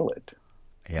can't handle it.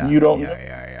 Yeah. You don't know Yeah.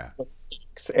 Yeah. Yeah. what it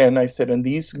takes. And I said, and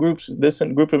this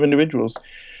group of individuals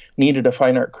needed a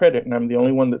fine art credit. And I'm the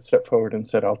only one that stepped forward and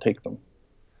said, I'll take them.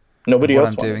 And Nobody what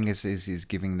else I'm wanted. doing is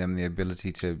giving them the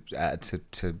ability to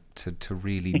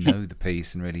really know the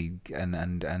piece and really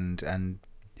and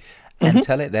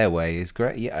tell it their way is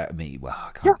great. Yeah, I mean, well,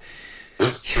 I Yeah.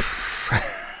 can't.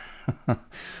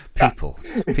 people,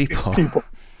 people, People.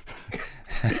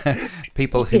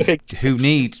 people who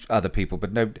need other people,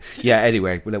 but no. Yeah.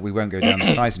 Anyway, we won't go down the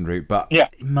Streisand route. But Yeah.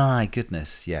 my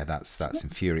goodness, yeah, that's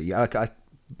infuriating.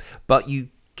 But you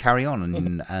carry on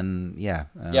and yeah.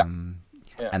 Yeah.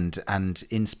 Yeah. And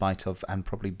in spite of and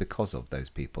probably because of those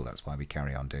people, that's why we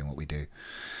carry on doing what we do.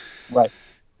 Right.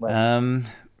 Right.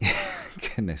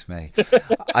 Goodness me,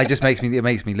 it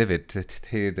makes me livid to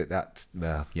hear that.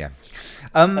 Yeah,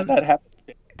 That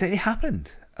happened. that it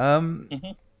happened.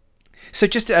 Mm-hmm. So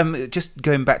just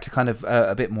going back to kind of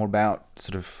a bit more about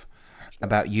sort of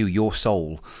about your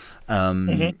soul.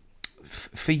 Mm-hmm.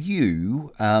 For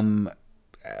you, and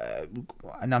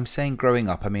I'm saying growing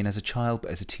up, I mean as a child,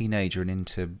 but as a teenager and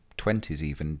into 20s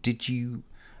even, did you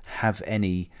have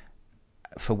any,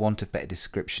 for want of better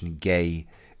description, gay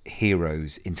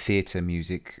heroes in theatre,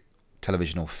 music,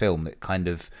 television or film that kind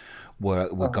of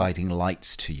were guiding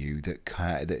lights to you,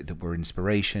 that were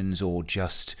inspirations or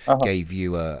just gave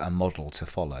you a model to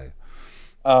follow?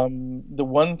 The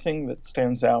one thing that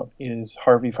stands out is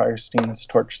Harvey Firestein's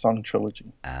Torch Song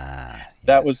trilogy. Yes.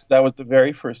 That was the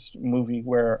very first movie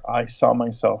where I saw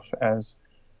myself as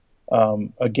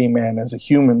a gay man, as a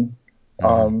human,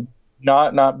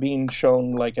 not being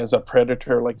shown like as a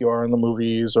predator like you are in the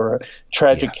movies, or a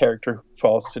tragic Yeah. character who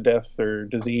falls to death or Yeah.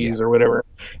 disease or whatever.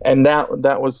 And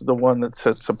that was the one that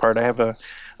sets apart. I have a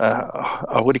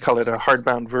what do you call it, a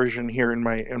hardbound version here in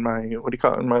my what do you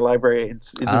call it, in my library.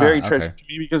 It's very Okay. tragic to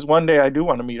me because one day I do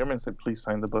want to meet him and say, please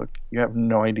sign the book. You have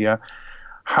no idea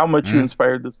how much you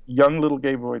inspired this young little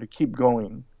gay boy to keep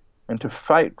going and to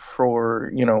fight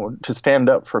for, to stand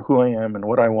up for who I am and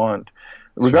what I want,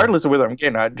 Sure. regardless of whether I'm gay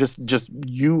or not. Just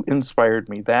you inspired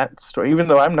me. That story, even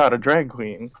though I'm not a drag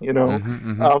queen,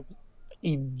 um,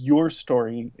 your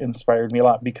story inspired me a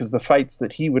lot because the fights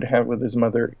that he would have with his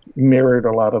mother mirrored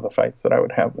a lot of the fights that I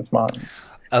would have with mine.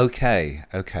 Okay.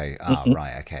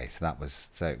 Right. Okay. So it was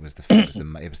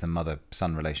the mother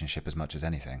son relationship as much as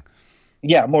anything.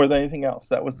 Yeah, more than anything else,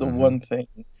 that was the one thing.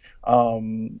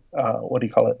 What do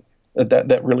you call it?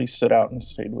 That really stood out and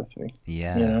stayed with me.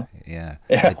 Yeah, yeah.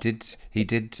 Yeah. He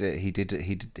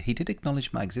did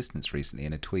acknowledge my existence recently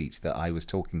in a tweet that I was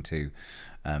talking to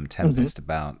Tempest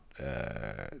about.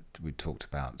 We talked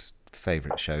about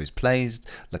favourite shows, plays,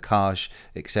 Lacage,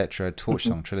 etc. Torch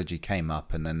Song Trilogy came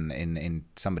up, and then in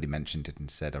somebody mentioned it and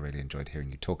said, I really enjoyed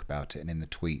hearing you talk about it. And in the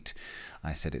tweet,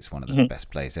 I said it's one of the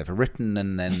best plays ever written.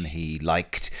 And then he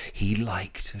liked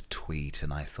a tweet,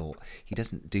 and I thought he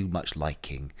doesn't do much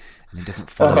liking, and he doesn't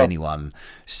follow anyone.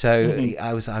 So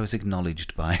I was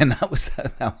acknowledged by, and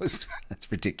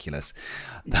that's ridiculous.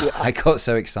 I got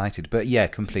so excited, but yeah,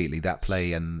 completely that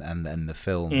play and the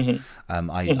film.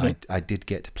 I did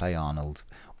get to play Arnold.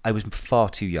 I was far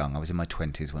too young. I was in my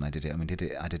 20s when I did it.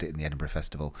 I did it in the Edinburgh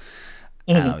Festival,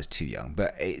 and I was too young.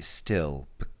 But it's still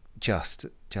just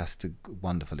a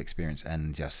wonderful experience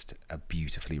and just a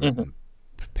beautifully written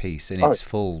piece. And it's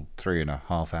full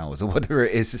 3.5 hours or whatever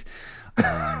it is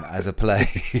as a play.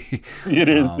 It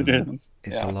is. It is.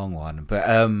 It's a long one,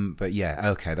 but yeah,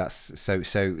 okay. That's so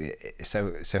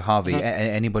Harvey.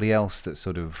 Anybody else that's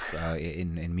sort of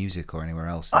in music or anywhere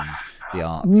else in the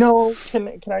arts? No,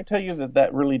 can I tell you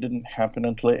that really didn't happen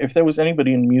until if there was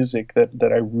anybody in music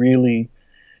that I really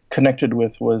connected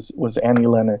with was Annie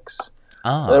Lennox.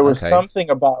 There was something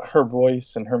about her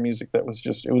voice and her music that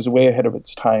it was way ahead of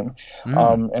its time.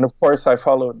 And of course, I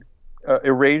followed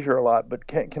Erasure a lot. But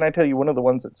can I tell you one of the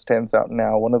ones that stands out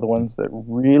now? One of the ones that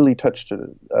really touched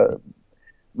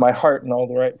my heart in all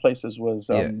the right places was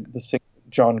the singer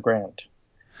John Grant.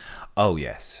 Oh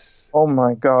yes. Oh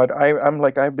my God! I'm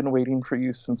like, I've been waiting for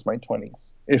you since my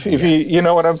 20s. If you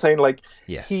know what I'm saying, like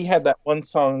he had that one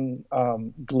song,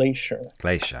 Glacier.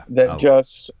 Glacier.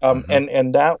 That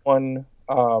and that one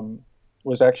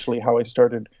was actually how I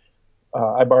started.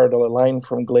 I borrowed a line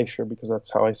from Glacier because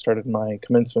that's how I started my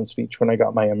commencement speech when I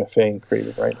got my MFA in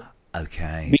creative writing.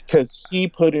 Okay. because he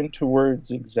put into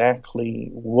words exactly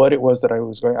what it was that I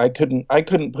was going. I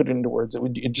couldn't put it into words.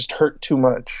 It just hurt too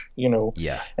much, you know.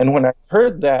 Yeah. And when I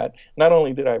heard that, not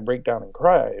only did I break down and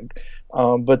cried,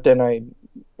 but then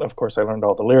of course, I learned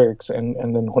all the lyrics, and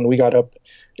then when we got up,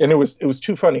 and it was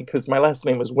too funny because my last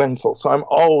name is Wensel, so I'm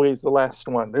always the last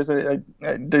one.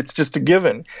 It's just a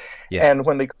given. Yeah. And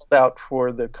when they called out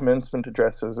for the commencement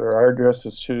addresses or our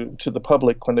addresses to the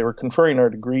public when they were conferring our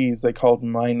degrees, they called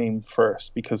my name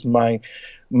first because my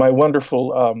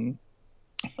wonderful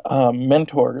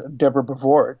mentor, Deborah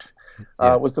Bevort,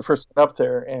 Yeah. was the first one up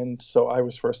there, and so I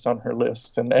was first on her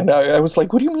list. And I was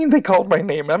like, "What do you mean they called my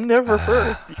name? I'm never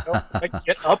first, you know? I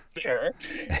get up there."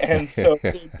 And so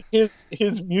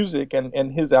his music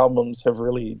and his albums have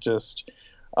really just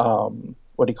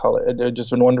what do you call it? They've just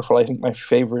been wonderful. I think my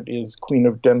favorite is Queen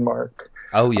of Denmark.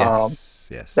 Oh Um, yes,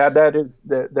 that yes.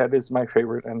 that is my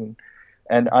favorite,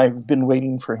 and I've been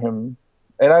waiting for him.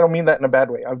 And I don't mean that in a bad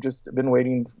way. I've just been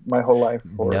waiting my whole life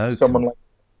for No, someone like,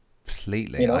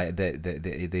 completely. you know.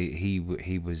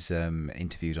 He was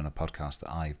interviewed on a podcast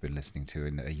that I've been listening to,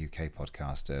 in a UK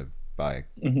podcast by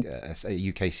Mhm, a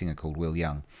UK singer called Will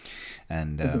Young,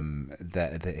 and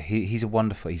mhm, he's a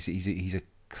wonderful. He's a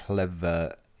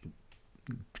clever,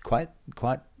 quite.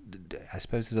 I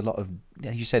suppose there's a lot of,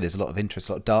 yeah, you say there's a lot of interest,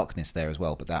 a lot of darkness there as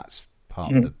well, but that's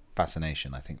part of mhm. the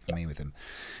fascination, I think, for me with him.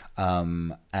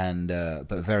 And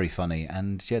but very funny,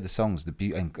 and yeah, the songs, the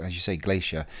beauty, and as you say,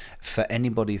 Glacier. For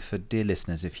anybody, for dear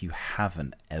listeners, if you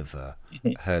haven't ever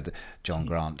Mhm. heard John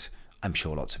Grant, I'm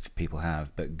sure lots of people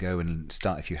have, but go and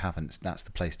start if you haven't. That's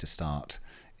the place to start.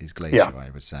 Is Yeah. Glacier, I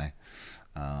would say.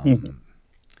 Mhm.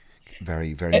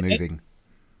 Very, very And, and, moving.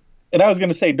 and I was going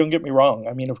to say, don't get me wrong.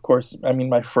 I mean, of course, I mean,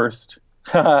 my first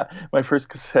my first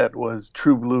cassette was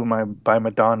True Blue by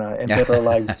Madonna and Dead or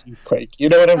Alive's Youthquake. You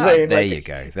know what I'm saying? There Like, you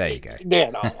go. There you go.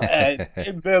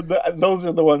 you know, those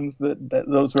are the ones that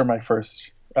those were my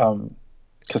first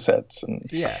cassettes,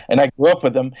 Yeah. and I grew up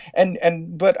with them.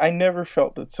 But I never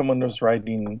felt that someone was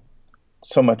writing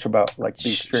so much about like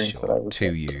the experience that Sure. I was To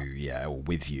going you, through. yeah, or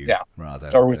with you, Yeah, rather.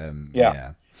 or with yeah,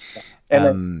 Yeah. and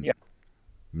Um, yeah,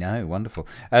 no, wonderful.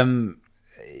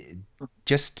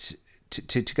 Just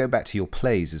to go back to your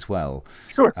plays as well.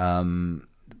 sure. Um,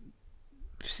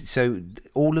 so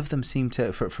all of them seem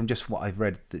to, from just what I've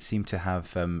read, that seem to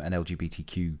have an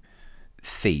LGBTQ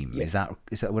theme. Yeah. Is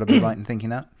that would I be right in thinking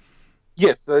that?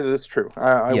 Yes, that is true.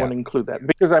 I Yeah, want to include that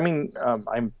because I mean,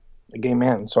 I'm a gay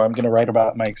man, so I'm going to write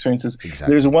about my experiences.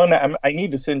 There's exactly. one I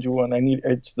need to send you one.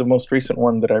 It's the most recent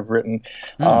one that I've written.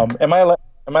 Mm. Am I allowed?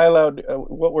 Am I allowed?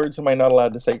 What words am I not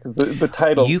allowed to say? Because the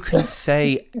title. You can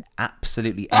say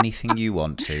absolutely anything you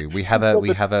want to. We have a So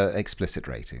we have a explicit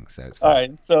rating, so it's all fine.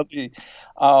 right.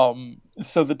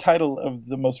 So the title of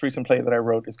the most recent play that I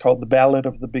wrote is called "The Ballad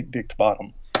of the Big Dicked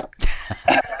Bottom."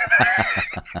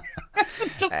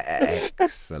 just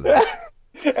Excellent.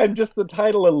 and just the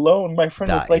title alone, my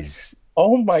friend was That like, is.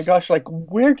 "Oh my gosh! Like,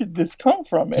 where did this come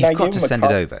from?" And You've I got gave to him a send it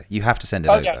copy. over. You have to send it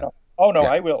Oh yeah, over. no. Oh no,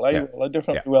 Yeah, I will. I yeah, will. I yeah.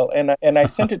 definitely will. And I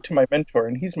sent it to my mentor,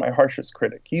 and he's my harshest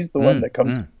critic. Mm,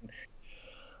 mm.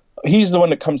 He's the one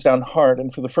that comes down hard.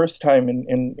 And for the first time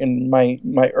in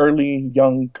my early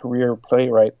young career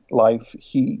playwright life,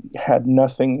 he had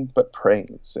nothing but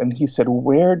praise. And he said,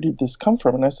 "Where did this come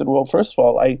from?" And I said, "Well, first of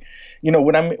all,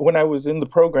 when I was in the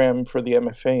program for the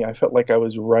MFA, I felt like I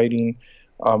was writing,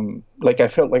 I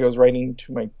felt like I was writing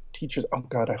to my teachers. Oh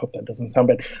God, I hope that doesn't sound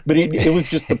bad, but it was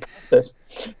just the process.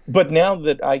 But now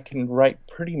that I can write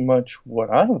pretty much what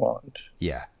I want,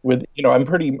 Yeah, I'm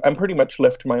pretty much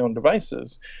left to my own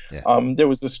devices. yeah. There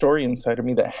was a story inside of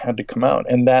me that had to come out,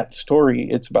 and that story,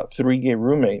 it's about three gay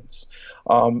roommates.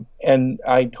 And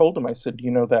I told him, I said,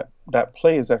 that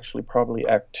play is actually probably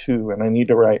act two, and I need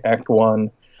to write act one.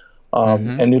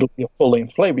 Mm-hmm. And it'll be a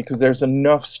full-length play because there's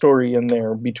enough story in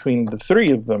there between the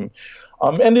three of them.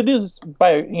 And it is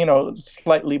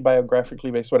slightly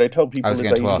biographically based. What I tell I people was is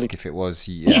going I to usually, ask if it was,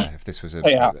 yeah, if this was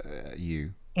yeah,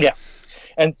 you. yeah.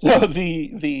 And so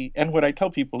and what I tell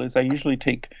people is I usually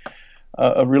take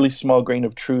a really small grain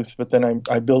of truth, but then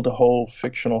I build a whole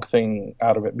fictional thing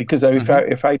out of it. Because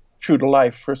Mm-hmm. if I true to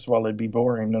life, first of all, it'd be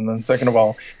boring, and then second of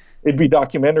all, it'd be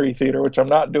documentary theater, which I'm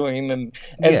not doing. And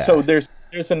so Yeah,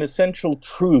 there's an essential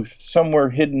truth somewhere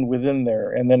hidden within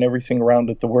there, and then everything around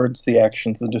it, the words, the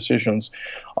actions, the decisions,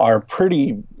 are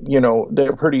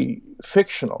they're pretty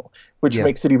fictional, which yeah.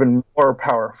 makes it even more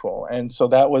powerful. And so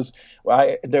that was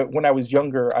when I was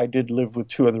younger, I did live with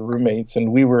two other roommates,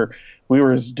 and we were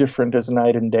as different as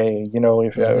night and day.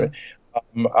 If Mm-hmm.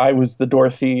 I was the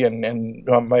Dorothy, and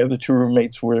my other two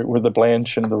roommates were the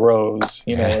Blanche and the Rose.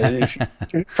 If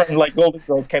from like Golden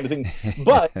Girls kind of thing.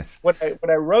 But Yes. when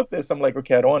I wrote this, I'm like,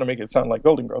 okay, I don't want to make it sound like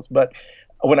Golden Girls, but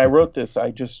when I wrote this,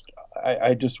 I just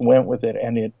went with it,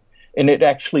 and it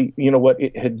actually,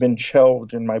 it had been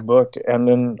shelved in my book, and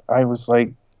then I was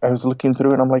like. I was looking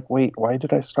through and I'm like, wait, why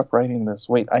did I stop writing this?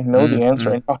 Wait, I know the answer.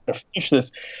 I Mm. know how to finish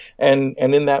this. And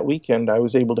in that weekend, I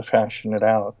was able to fashion it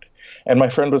out. And my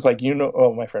friend was like,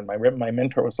 my friend, my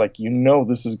mentor was like,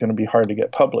 this is going to be hard to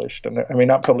get published. And I mean,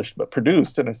 not published, but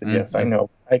produced. And I said, yes, I Mm. know.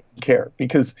 I don't care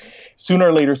because sooner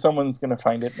or later someone's going to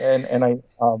find it. And I'm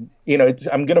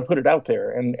going to put it out there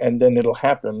and then it'll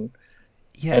happen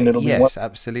Yeah, and it'll be one. yes,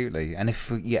 absolutely. And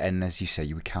if yeah, and as you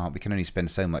say, we can only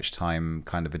spend so much time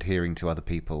kind of adhering to other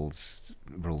people's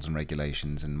rules and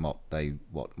regulations and well,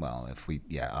 if we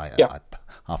yeah, Yeah. I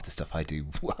half the stuff I do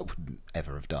I wouldn't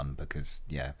ever have done because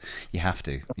yeah, you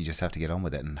just have to get on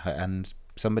with it and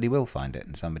somebody will find it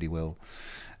and somebody will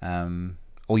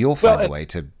or you'll Well, find a way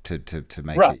to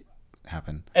make right. it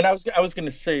happen. And I was going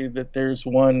to say that there's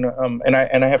one, and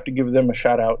I have to give them a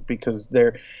shout out because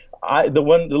the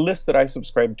list that I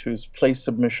subscribe to is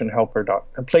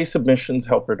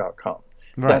playsubmissionshelper.com.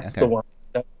 Right, That's the okay. one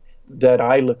that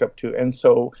I look up to, and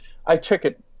so I check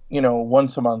it,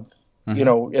 once a month.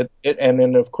 Mhm. And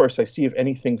then of course I see if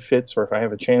anything fits or if I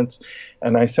have a chance,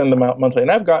 and I send them out monthly. And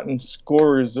I've gotten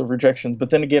scores of rejections, but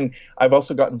then again, I've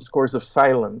also gotten scores of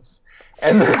silence,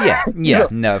 and Yeah, you yeah, know,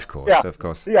 no, yeah, of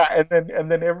course. yeah, and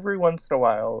then every once in a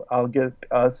while, I'll get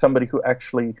somebody who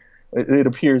actually. It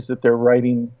appears that they're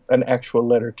writing an actual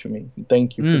letter to me.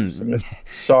 Thank you for the Mm. submission.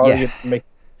 Sorry, Yeah. it make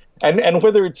and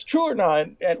whether it's true or not,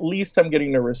 at least I'm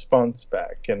getting a response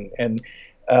back, and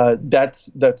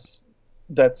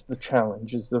that's the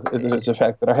challenge is the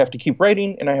fact that I have to keep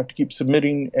writing and I have to keep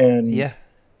submitting, and Yeah.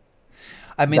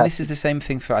 I mean, this that's is the same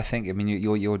thing for. I think. I mean,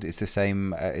 you're. It's the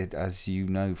same as you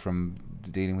know from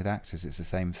dealing with actors. It's the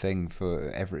same thing for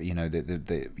every. You know,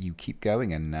 that you keep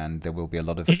going, and there will be a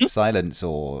lot of Mhm, silence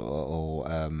or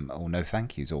no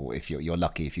thank yous, or if you're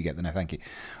lucky if you get the no thank you,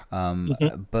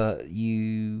 mhm, but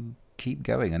you keep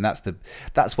going, and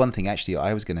that's one thing actually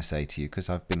I was going to say to you because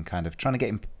I've been kind of trying to get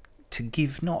him to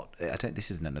give not I don't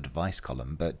this isn't an advice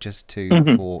column but just to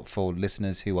mhm. for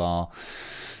listeners who are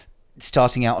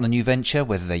starting out on a new venture,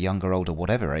 whether they're younger, older,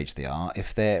 whatever age they are,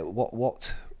 if they're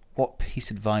what piece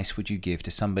of advice would you give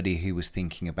to somebody who was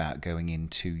thinking about going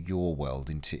into your world,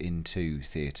 into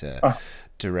theatre, Uh,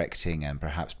 directing, and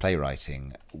perhaps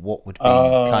playwriting? What would be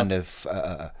uh, kind of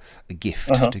a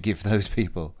gift uh-huh. to give those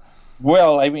people?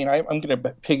 Well, I mean, I'm going to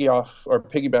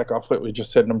piggyback off what we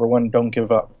just said. Number one, don't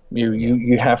give up. You Yeah. you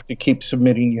you have to keep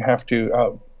submitting. You have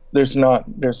to. There's not.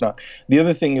 The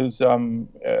other thing is,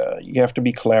 you have to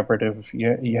be collaborative.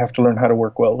 You have to learn how to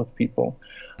work well with people.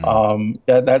 Mm.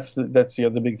 That's the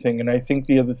other big thing. And I think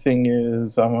the other thing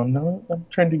is, no, I'm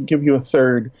trying to give you a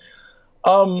third.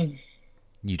 Um,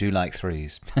 You do like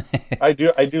threes. I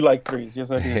do like threes. Yes,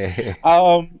 I do.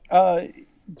 Um, uh,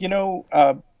 you know,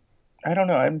 I don't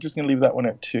know. I'm just going to leave that one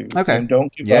at two. Okay. And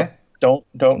don't give Yeah. up.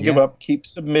 Don't give Yeah. up. Keep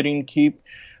submitting. Keep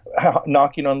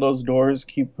knocking on those doors.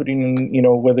 Keep putting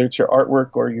in, whether it's your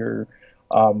artwork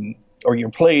um, or your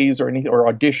plays or anything or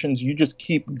auditions. You just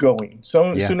keep going.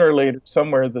 So Yeah. sooner or later,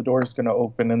 somewhere the door is going to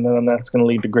open, and then that's going to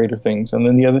lead to greater things. And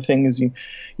then the other thing is you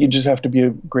just have to be a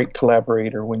great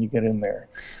collaborator when you get in there,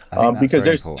 I think that's because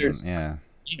very there's important. there's Yeah.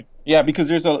 yeah, because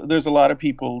there's a lot of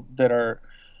people that are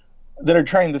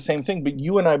trying the same thing, but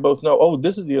you and I both know. Oh,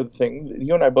 this is the other thing.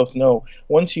 You and I both know.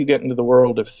 Once you get into the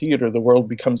world of theater, the world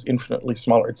becomes infinitely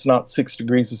smaller. It's not 6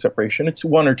 degrees of separation; it's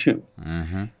one or two.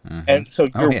 Mm-hmm. Mm-hmm. And so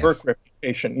Oh yes.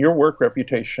 your work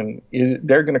reputation,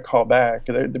 they're going to call back.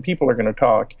 The people are going to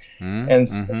talk, and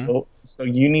Mm-hmm. so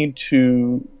you need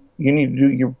to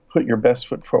put your best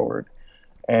foot forward,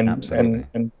 and and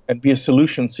Absolutely. and be a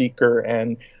solution seeker,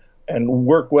 and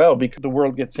work well because the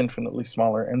world gets infinitely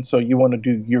smaller, and so you want to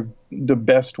do the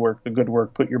best work, the good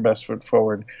work, put your best foot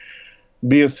forward,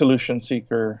 be a solution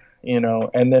seeker,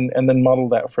 and then model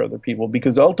that for other people,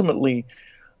 because ultimately,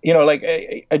 like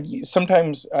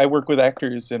sometimes I work with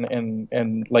actors,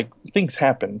 and like things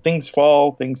happen, things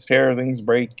fall, things tear, things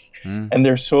break, Mm. and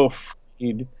they're so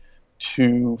afraid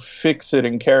to fix it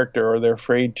in character, or they're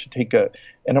afraid to take a.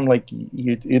 And I'm like,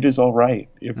 it is all right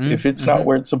if it's not Mm-hmm.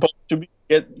 where it's supposed to be.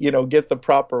 Get the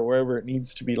proper wherever it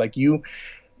needs to be. Like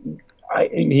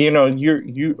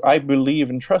I believe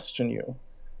and trust in you,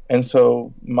 and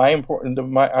so I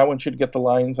want you to get the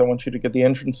lines. I want you to get the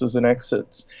entrances and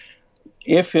exits.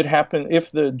 If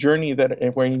the journey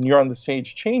that when you're on the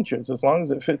stage changes, as long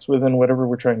as it fits within whatever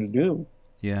we're trying to do,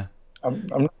 Yeah. I'm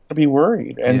not gonna be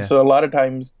worried. And Yeah. so a lot of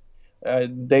times,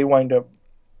 they wind up.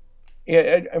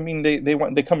 Yeah, I mean,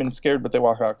 they come in scared, but they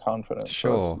walk out confident. So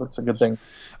Sure. that's a good thing.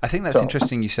 I think that's So.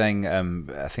 interesting you saying,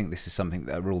 I think this is something,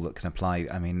 a rule that can apply.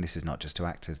 I mean, this is not just to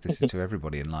actors, this is to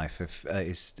everybody in life. If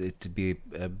is to be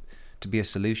a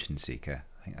solution seeker.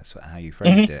 I think that's how you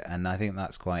phrased Mhm. it. And I think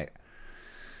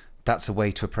that's a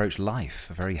way to approach life,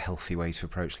 a very healthy way to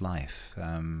approach life,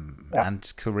 Yeah.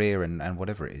 and career, and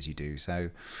whatever it is you do. So,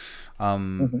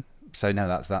 Mhm. so no,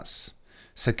 that's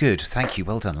so good. Thank you.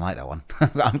 Well done. I like that one.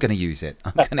 I'm going to use it.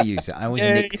 I'm going to use it. I always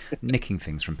Yay. nicking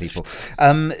things from people.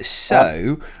 Uh,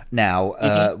 So now,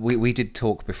 mhm. we did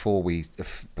talk before we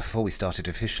started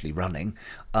officially running,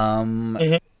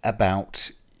 Mhm.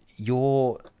 about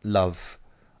your love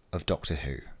of Doctor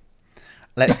Who.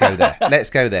 Let's go there. Let's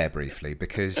go there briefly,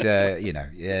 because just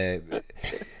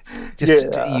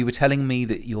Yeah. you were telling me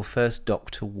that your first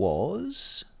Doctor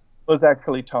was Was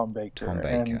actually Tom Baker, Tom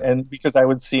and Baker. because I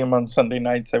would see him on Sunday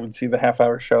nights, I would see the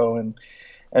half-hour show, and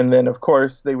then of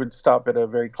course they would stop at a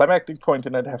very climactic point,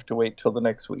 and I'd have to wait till the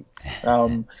next week.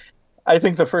 I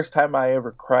think the first time I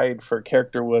ever cried for a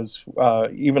character was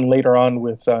even later on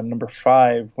with number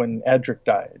 5 when Adric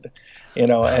died,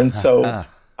 and so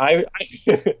I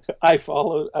I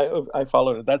followed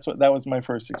it. That was my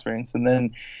first experience, and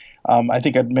then I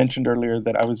think I'd mentioned earlier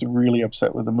that I was really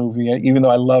upset with the movie, even though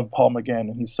I love Paul McGann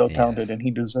and he's so talented Yes. and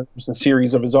he deserves a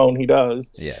series of his own. He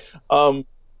does. Yes. Um,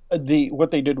 what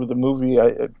they did with the movie,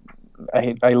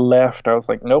 I left. I was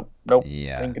like, nope, nope. I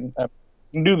Yeah. can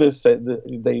do this.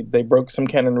 They broke some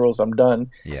canon rules. I'm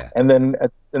done. Yeah. And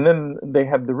then they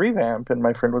had the revamp, and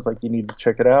my friend was like, you need to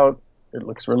check it out. It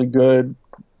looks really good.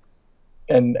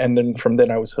 And then from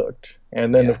then I was hooked.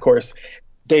 And then Yeah. of course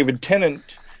David Tennant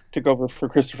took over for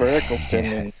Christopher Eccleston,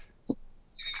 and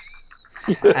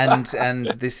Yes. And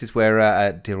this is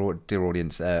where, dear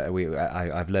audience,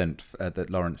 I've learned that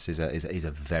Laurence is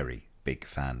a very big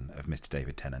fan of Mr.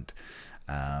 David Tennant,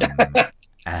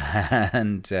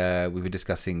 and we were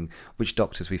discussing which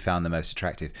doctors we found the most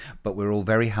attractive. But we're all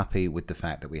very happy with the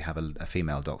fact that we have a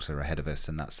female doctor ahead of us,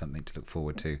 and that's something to look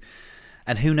forward to.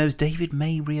 And who knows, David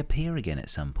may reappear again at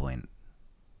some point.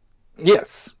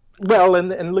 yes. Well,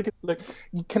 and look.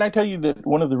 Can I tell you that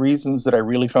one of the reasons that I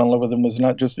really fell in love with him was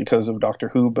not just because of Doctor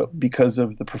Who, but because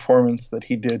of the performance that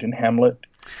he did in Hamlet,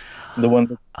 the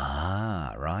one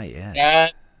Ah, right, yes.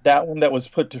 that that one that was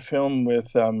put to film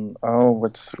with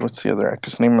what's the other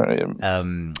actor's name?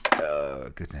 Oh,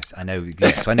 goodness, I know.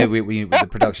 Yes, I know. We the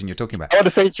production you're talking about. I want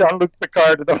to say Jean-Luc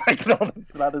Picard, though I can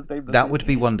it's not his name. That would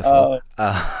be wonderful.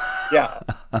 Yeah.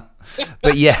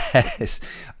 But yes,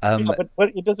 Yeah, but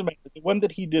it doesn't matter. The one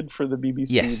that he did for the BBC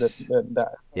yes,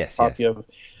 that yes, copy yes, of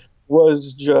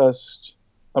was just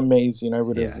amazing.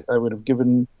 yeah, I would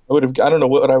have I don't know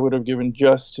what I would have given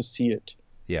just to see it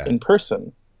yeah. in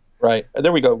person. Right.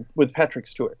 There we go with Patrick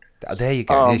Stewart. There you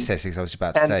go. Yes, Um yes, I was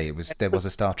about to and say there was a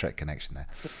Star Trek connection there.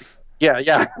 yeah,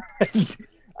 yeah.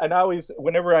 And I always,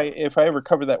 whenever if I ever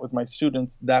cover that with my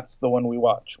students, that's the one we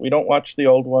watch. We don't watch the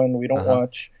old one. We Uh don't huh.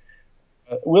 watch.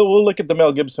 We'll look at the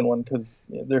Mel Gibson one because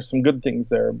there's some good things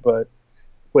there. But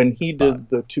when he But did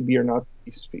the "To Be or Not to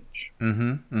Be" speech,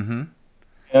 mm-hmm. and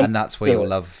And that's where your the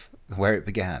love, where it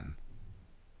began.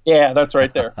 yeah, that's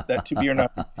right there. That "To Be or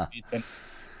Not to Be" speech,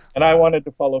 and I Wow. wanted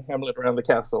to follow Hamlet around the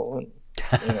castle, and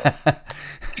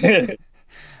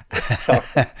so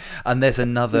And there's see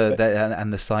another, that.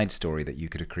 and the side story that you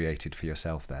could have created for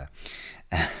yourself there.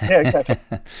 Yeah, exactly.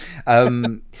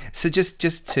 So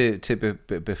just to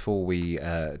before we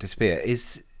disappear,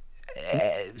 is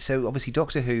so obviously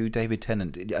Doctor Who, David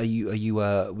Tennant. Are you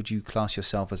would you class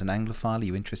yourself as an Anglophile? Are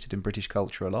you interested in British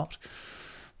culture a lot?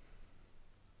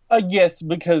 Yes,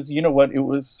 because you know what, it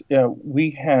was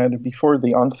we had before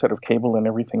the onset of cable and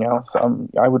everything else.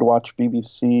 I would watch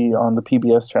BBC on the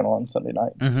PBS channel on Sunday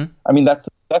nights. Mm-hmm. I mean, that's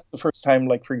the first time.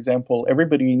 Like for example,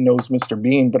 everybody knows Mr.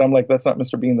 Bean, but I'm like, that's not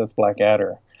Mr. Bean. That's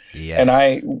Blackadder. And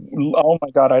Yes. oh my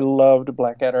God, I loved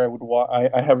Blackadder. I would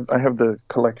I have the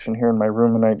collection here in my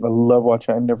room, and I love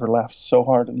watching. I never laughed so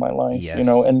hard in my life, Yes.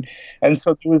 and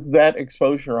so with that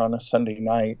exposure on a Sunday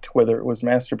night, whether it was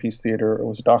Masterpiece Theater, or it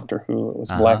was Doctor Who, it was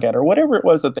Uh huh. Blackadder, whatever it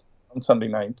was that they did on Sunday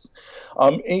nights,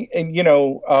 and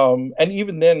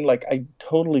even then, like I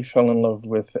totally fell in love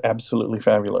with Absolutely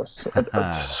Fabulous.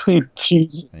 Sweet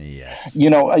Jesus, Yes.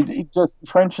 it just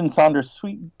French and Saunders,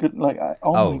 sweet good, like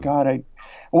oh my Oh, God,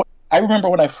 I remember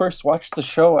when I first watched the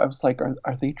show, I was like, "Are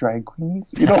they drag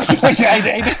queens?" Like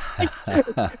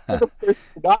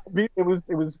it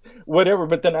was whatever.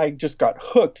 But then I just got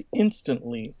hooked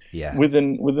instantly yeah.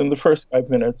 within the first 5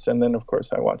 minutes, and then of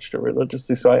course I watched it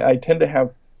religiously. So I tend to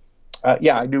have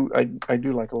Yeah, I do. I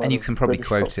do like a And lot you of can probably British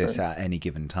quote culture. it at any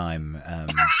given time.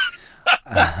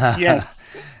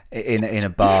 Yes. In a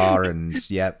bar, and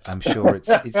yeah, I'm sure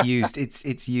it's used.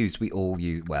 It's used. We all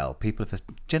use. Well, people of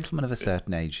gentlemen of a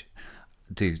certain age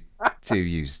do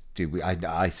use do we?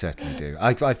 I certainly do.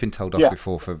 I've been told off Yeah.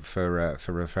 before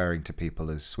for referring to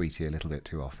people as sweetie a little bit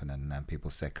too often, and people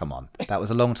say, "Come on, that was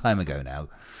a long time ago now,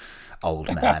 old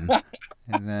man."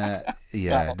 And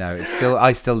yeah, Wow. no, it's still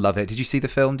I still love it. Did you see the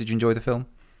film? Did you enjoy the film?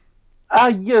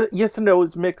 Yeah, yes and no. It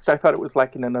was mixed. I thought it was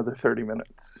like in another 30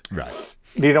 minutes. Right.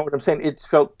 You know what I'm saying? It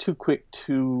felt too quick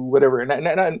to whatever. And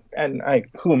I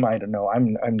who am I to know?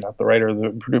 I'm not the writer of the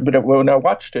producer, but when I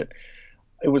watched it,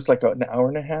 it was like an hour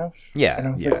and a half, Yeah, and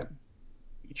I was like, yeah.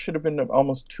 it should have been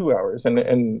almost 2 hours, and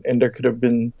there could have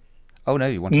been Oh no,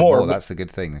 you wanted more. more. But That's the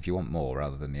good thing. If you want more,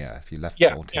 rather than if you left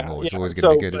yeah, wanting yeah, more, it's yeah. always going to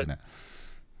be So, good, but isn't it?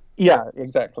 yeah,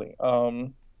 exactly.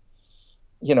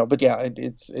 But yeah,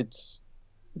 it's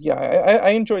yeah. I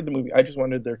enjoyed the movie. I just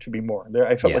wanted there to be more.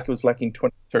 I felt Yeah, like it was lacking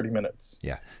 20, 30 minutes.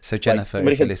 yeah. So Like Jennifer,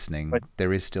 somebody if you're had. listening,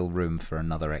 there is still room for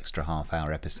another extra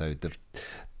half-hour episode.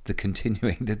 The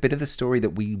continuing the bit of the story that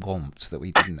we want that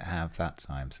we didn't have that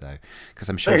time. So because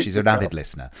I'm sure There she's you an go. avid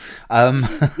listener. Um,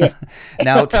 Yes.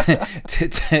 now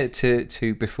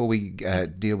to before we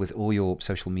deal with all your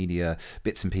social media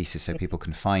bits and pieces so people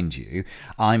can find you,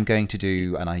 I'm going to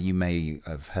do, and you may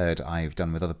have heard I've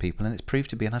done with other people, and it's proved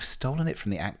to be, and I've stolen it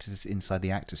from the actors inside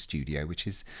the actors studio, which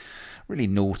is really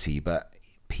naughty, but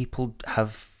people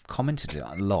have commented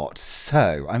a lot.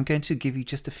 So I'm going to give you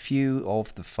just a few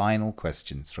of the final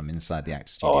questions from inside the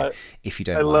actor Oh, studio, if you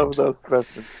I don't love mind. those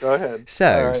questions. Go ahead. All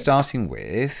So right. starting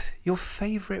with your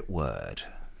favourite word.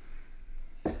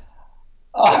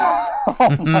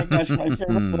 Oh my gosh, my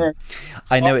favorite word.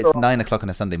 I know it's Falderall. 9 o'clock on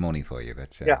a Sunday morning for you,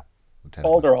 but Yeah, 10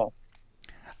 o'clock. falderall.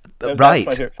 That's my Right.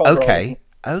 favorite. Falderall is Okay.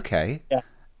 Okay. yeah.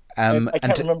 I can't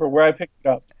And remember where I picked it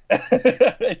up. I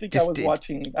think I just was did.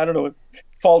 watching, I don't know,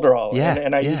 falderall, and Yeah.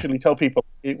 and I Yeah. usually tell people,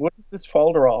 what is this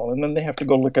falderall? And then they have to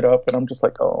go look it up, and I'm just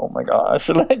like, oh my gosh,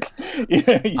 like,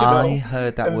 I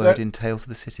heard that and word that, in Tales of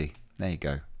the City. There you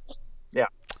go. yeah,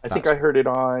 I think That's I heard it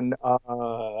on,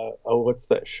 what's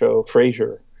that show,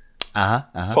 Frasier, uh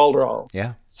huh. falderall,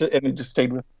 Yeah. and it just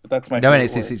stayed with. That's my No, and favorite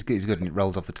it's, it's word. it's good, it's good and it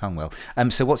rolls off the tongue well.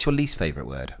 So what's your least favourite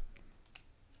word?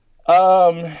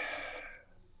 Um,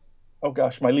 oh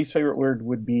gosh, my least favorite word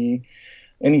would be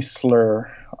any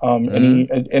slur,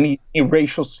 Mm. any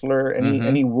racial slur, Mm-hmm.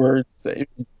 any words.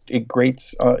 It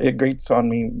grates on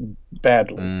me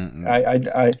badly. Mm-mm.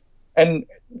 I and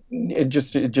it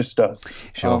just does.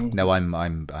 Sure. No,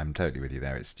 I'm totally with you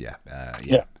there. It's yeah,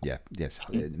 Yeah. yeah, yes.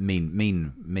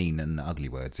 Mean, and ugly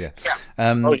words. Yeah.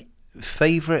 Oh, Um, yeah.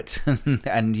 favorite,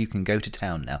 and you can go to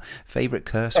town now. Favorite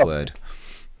curse Oh, word.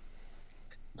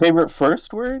 favorite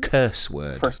first word. Curse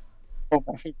word. First. Oh,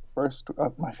 my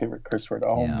favorite curse word.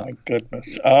 Oh Yeah. my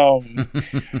goodness.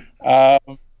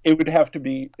 It would have to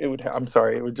be. I'm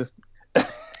sorry. It would just.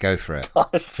 Go for it.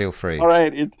 Gosh. Feel free. All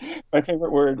right. It's my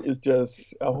favorite word is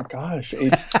just. Oh gosh.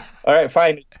 It's all right.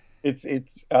 Fine.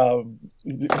 It's. Oh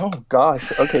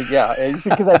gosh. Okay. Yeah.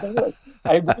 Because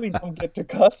I really don't get to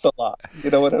cuss a lot. You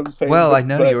know what I'm saying? Well, But I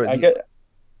know but I get.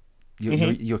 you're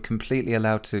Mhm. you're completely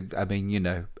allowed to. I mean,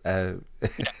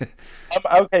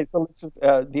 Okay. So let's just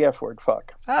the F word.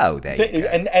 Fuck. Oh, there you go.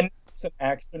 And it's an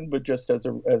action, but just as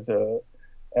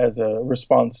a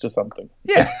response to something.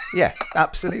 Yeah, yeah,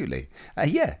 absolutely.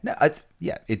 Yeah, no,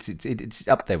 yeah, it's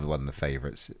up there with one of the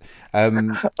favourites.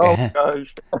 Oh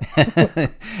gosh.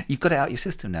 You've got it out your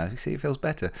system now. You see, it feels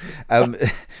better.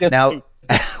 Yes. Now,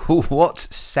 what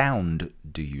sound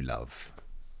do you love?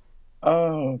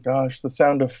 Oh gosh, the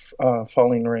sound of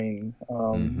falling rain.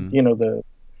 Hmm.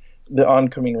 The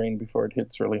oncoming rain before it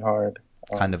hits really hard.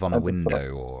 Kind of on a That's what I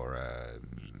window or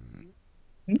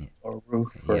or roof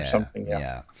or yeah, something.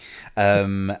 Yeah.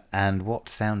 yeah. And what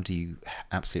sound do you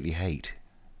absolutely hate?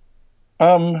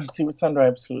 Let's see, what sound do I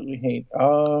absolutely hate?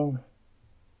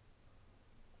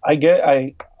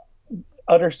 I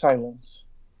utter silence.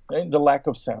 The lack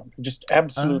of sound, just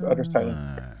absolute utter silence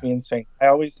Ah, drives me insane. I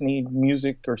always need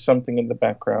music or something in the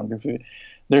background.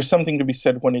 There's something to be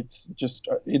said when it's just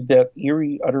that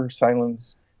eerie utter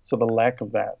silence. So the lack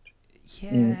of that,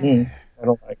 mm yeah. I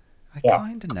don't like. I Yeah,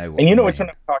 kind of know and what you you know which one mean.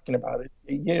 I'm talking about.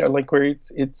 Like where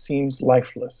it seems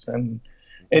lifeless, and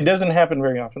it doesn't happen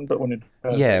very often, but when it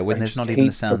does, Yeah, I when there's just not even the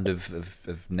hate. sound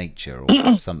of nature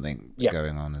or something Yeah,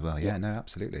 going on as well. yeah. Yeah, no,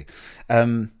 absolutely.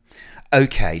 Um,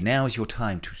 okay, now is your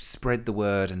time to spread the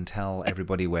word and tell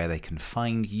everybody where they can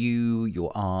find you,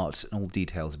 your art, and all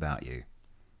details about you.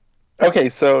 Okay,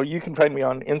 so you can find me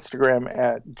on Instagram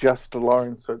at just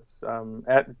Lawrence. So it's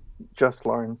at just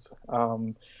Lawrence.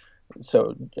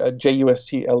 So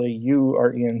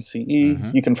JUSTLAURENCE.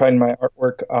 Mm-hmm. You can find my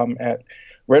artwork at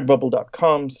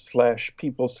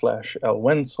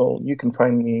redbubble.com/people/lwensel. You can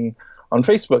find me on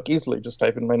Facebook easily. Just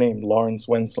type in my name, Laurence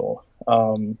Wensel.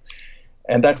 And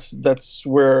that's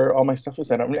where all my stuff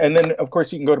is at. And then, of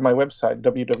course, you can go to my website,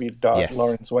 Yes.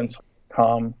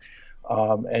 www.laurencewensel.com,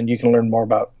 and you can learn more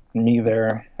about me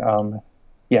there.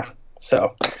 Yeah.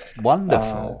 So, uh,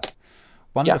 Wonderful. yeah.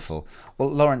 Wonderful. Well,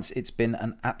 Laurence, it's been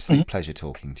an absolute pleasure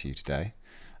talking to you today.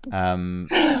 Um,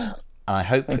 I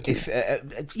hope Thank you. if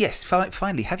yes,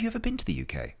 finally, have you ever been to the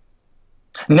UK?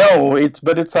 No, it's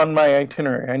on my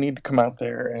itinerary. I need to come out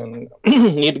there and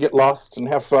need to get lost and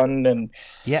have fun and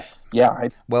Yeah. yeah,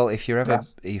 Well, yeah. if you're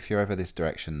ever this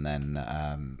direction, then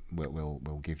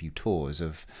we'll give you tours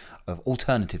of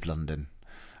alternative London,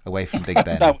 away from Big That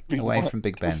Ben, would be away one. from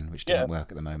Big Ben, which Yeah. doesn't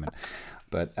work at the moment.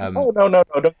 But Oh no, no,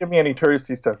 no! Don't give me any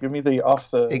touristy stuff. Give me the off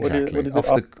the what exactly is it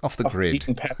off the off the grid.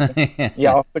 beaten path?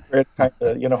 Yeah, off the grid kind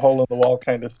of hole in the wall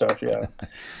kind of stuff. Yeah,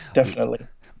 definitely.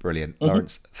 Brilliant, Hmm.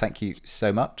 Laurence. Thank you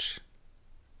so much,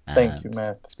 Thank you, and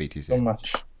Matt, speak to you so soon.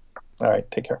 much. All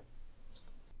right, take care.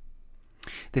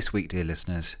 This week, dear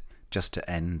listeners, just to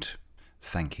end,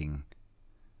 thanking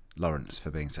Laurence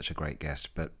for being such a great guest,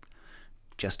 but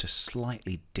just a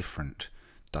slightly different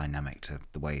dynamic to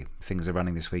the way things are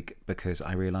running this week, because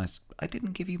I realised I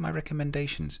didn't give you my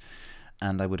recommendations,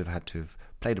 and I would have had to have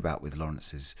played about with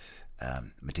Lawrence's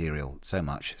material so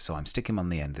much, so I'm sticking on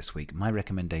the end this week. My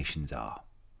recommendations are,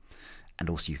 and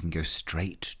also you can go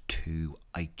straight to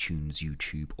iTunes,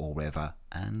 YouTube, or wherever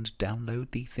and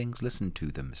download the things, listen to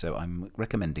them. So I'm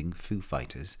recommending Foo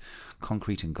Fighters,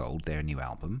 Concrete and Gold, their new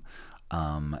album.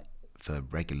 For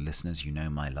regular listeners, you know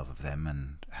my love of them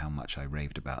and how much I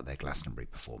raved about their Glastonbury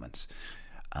performance.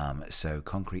 So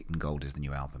Concrete and Gold is the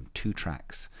new album. 2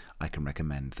 tracks I can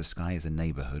recommend. The Sky is a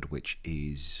Neighbourhood, which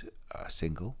is a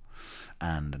single,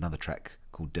 and another track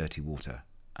called Dirty Water.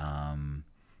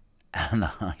 And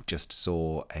I just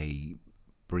saw a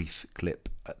brief clip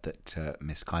that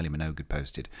Miss Kylie Minogue had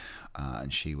posted,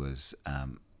 and she was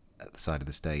at the side of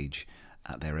the stage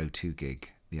at their O2 gig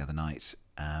the other night,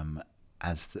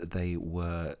 as they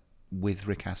were with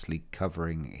Rick Astley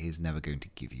covering his Never Going to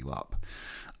Give You Up.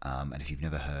 And if you've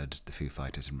never heard the Foo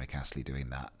Fighters and Rick Astley doing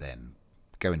that, then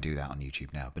go and do that on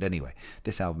YouTube now. But anyway,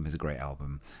 this album is a great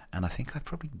album, and I think I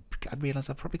realised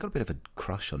I've probably got a bit of a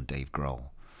crush on Dave Grohl.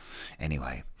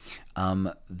 Anyway,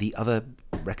 the other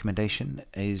recommendation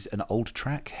is an old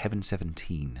track, Heaven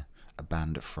 17, a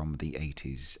band from the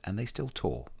 80s, and they still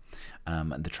tour.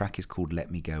 And the track is called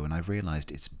Let Me Go, and I've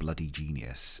realised it's bloody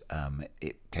genius.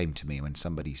 It came to me when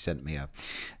somebody sent me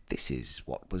this is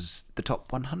what was the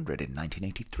top 100 in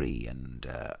 1983, and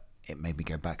it made me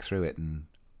go back through it, and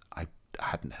I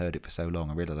hadn't heard it for so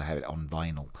long. I realised I had it on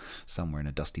vinyl somewhere in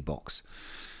a dusty box.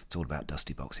 It's all about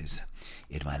dusty boxes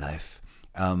in my life.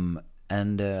 And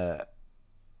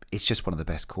it's just one of the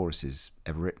best choruses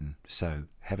ever written. So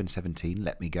Heaven 17,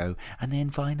 Let Me Go, and then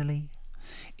finally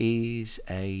is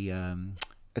a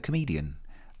comedian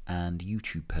and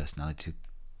YouTube personality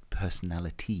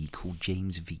called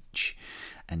James Veitch,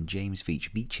 and James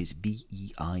Veitch is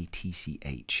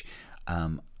Veitch,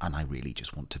 and I really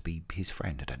just want to be his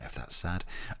friend. I don't know if that's sad,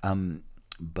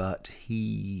 but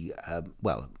he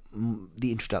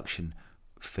the introduction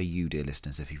for you, dear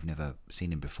listeners, if you've never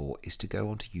seen him before, is to go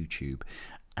onto YouTube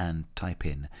and type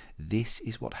in, "This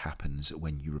is what happens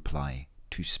when you reply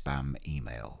to spam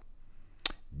email."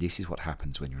 This is what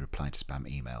happens when you reply to spam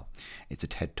email. It's a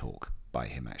TED talk by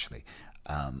him, actually.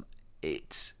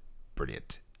 It's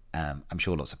brilliant. I'm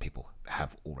sure lots of people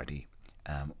have already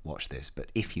watched this,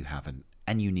 but if you haven't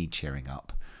and you need cheering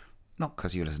up, not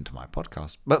because you listen to my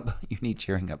podcast, but you need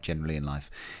cheering up generally in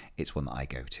life, it's one that I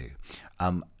go to.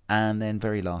 And then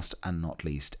very last and not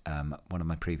least, one of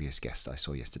my previous guests I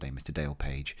saw yesterday, Mr. Dale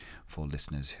Page, for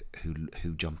listeners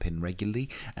who jump in regularly,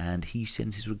 and he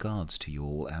sends his regards to you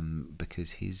all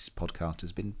because his podcast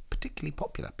has been particularly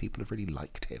popular. People have really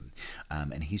liked him,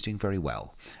 and he's doing very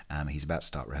well. He's about to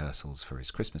start rehearsals for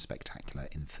his Christmas Spectacular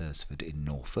in Thursford in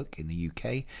Norfolk in the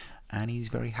UK, and he's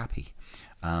very happy.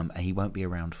 And he won't be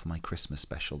around for my Christmas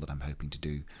special that I'm hoping to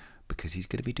do because he's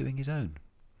going to be doing his own.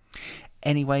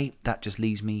 Anyway, that just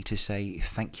leaves me to say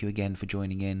thank you again for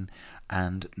joining in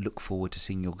and look forward to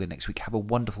seeing you all again next week. Have a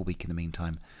wonderful week in the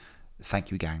meantime.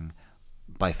 Thank you, gang.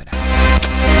 Bye for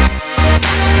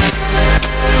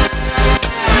now.